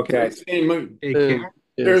 Okay. Okay. Take Soon. care.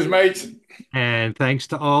 Cheers, Cheers. mates. And thanks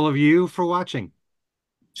to all of you for watching. Okay.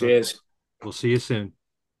 Cheers. We'll see you soon.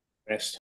 Best.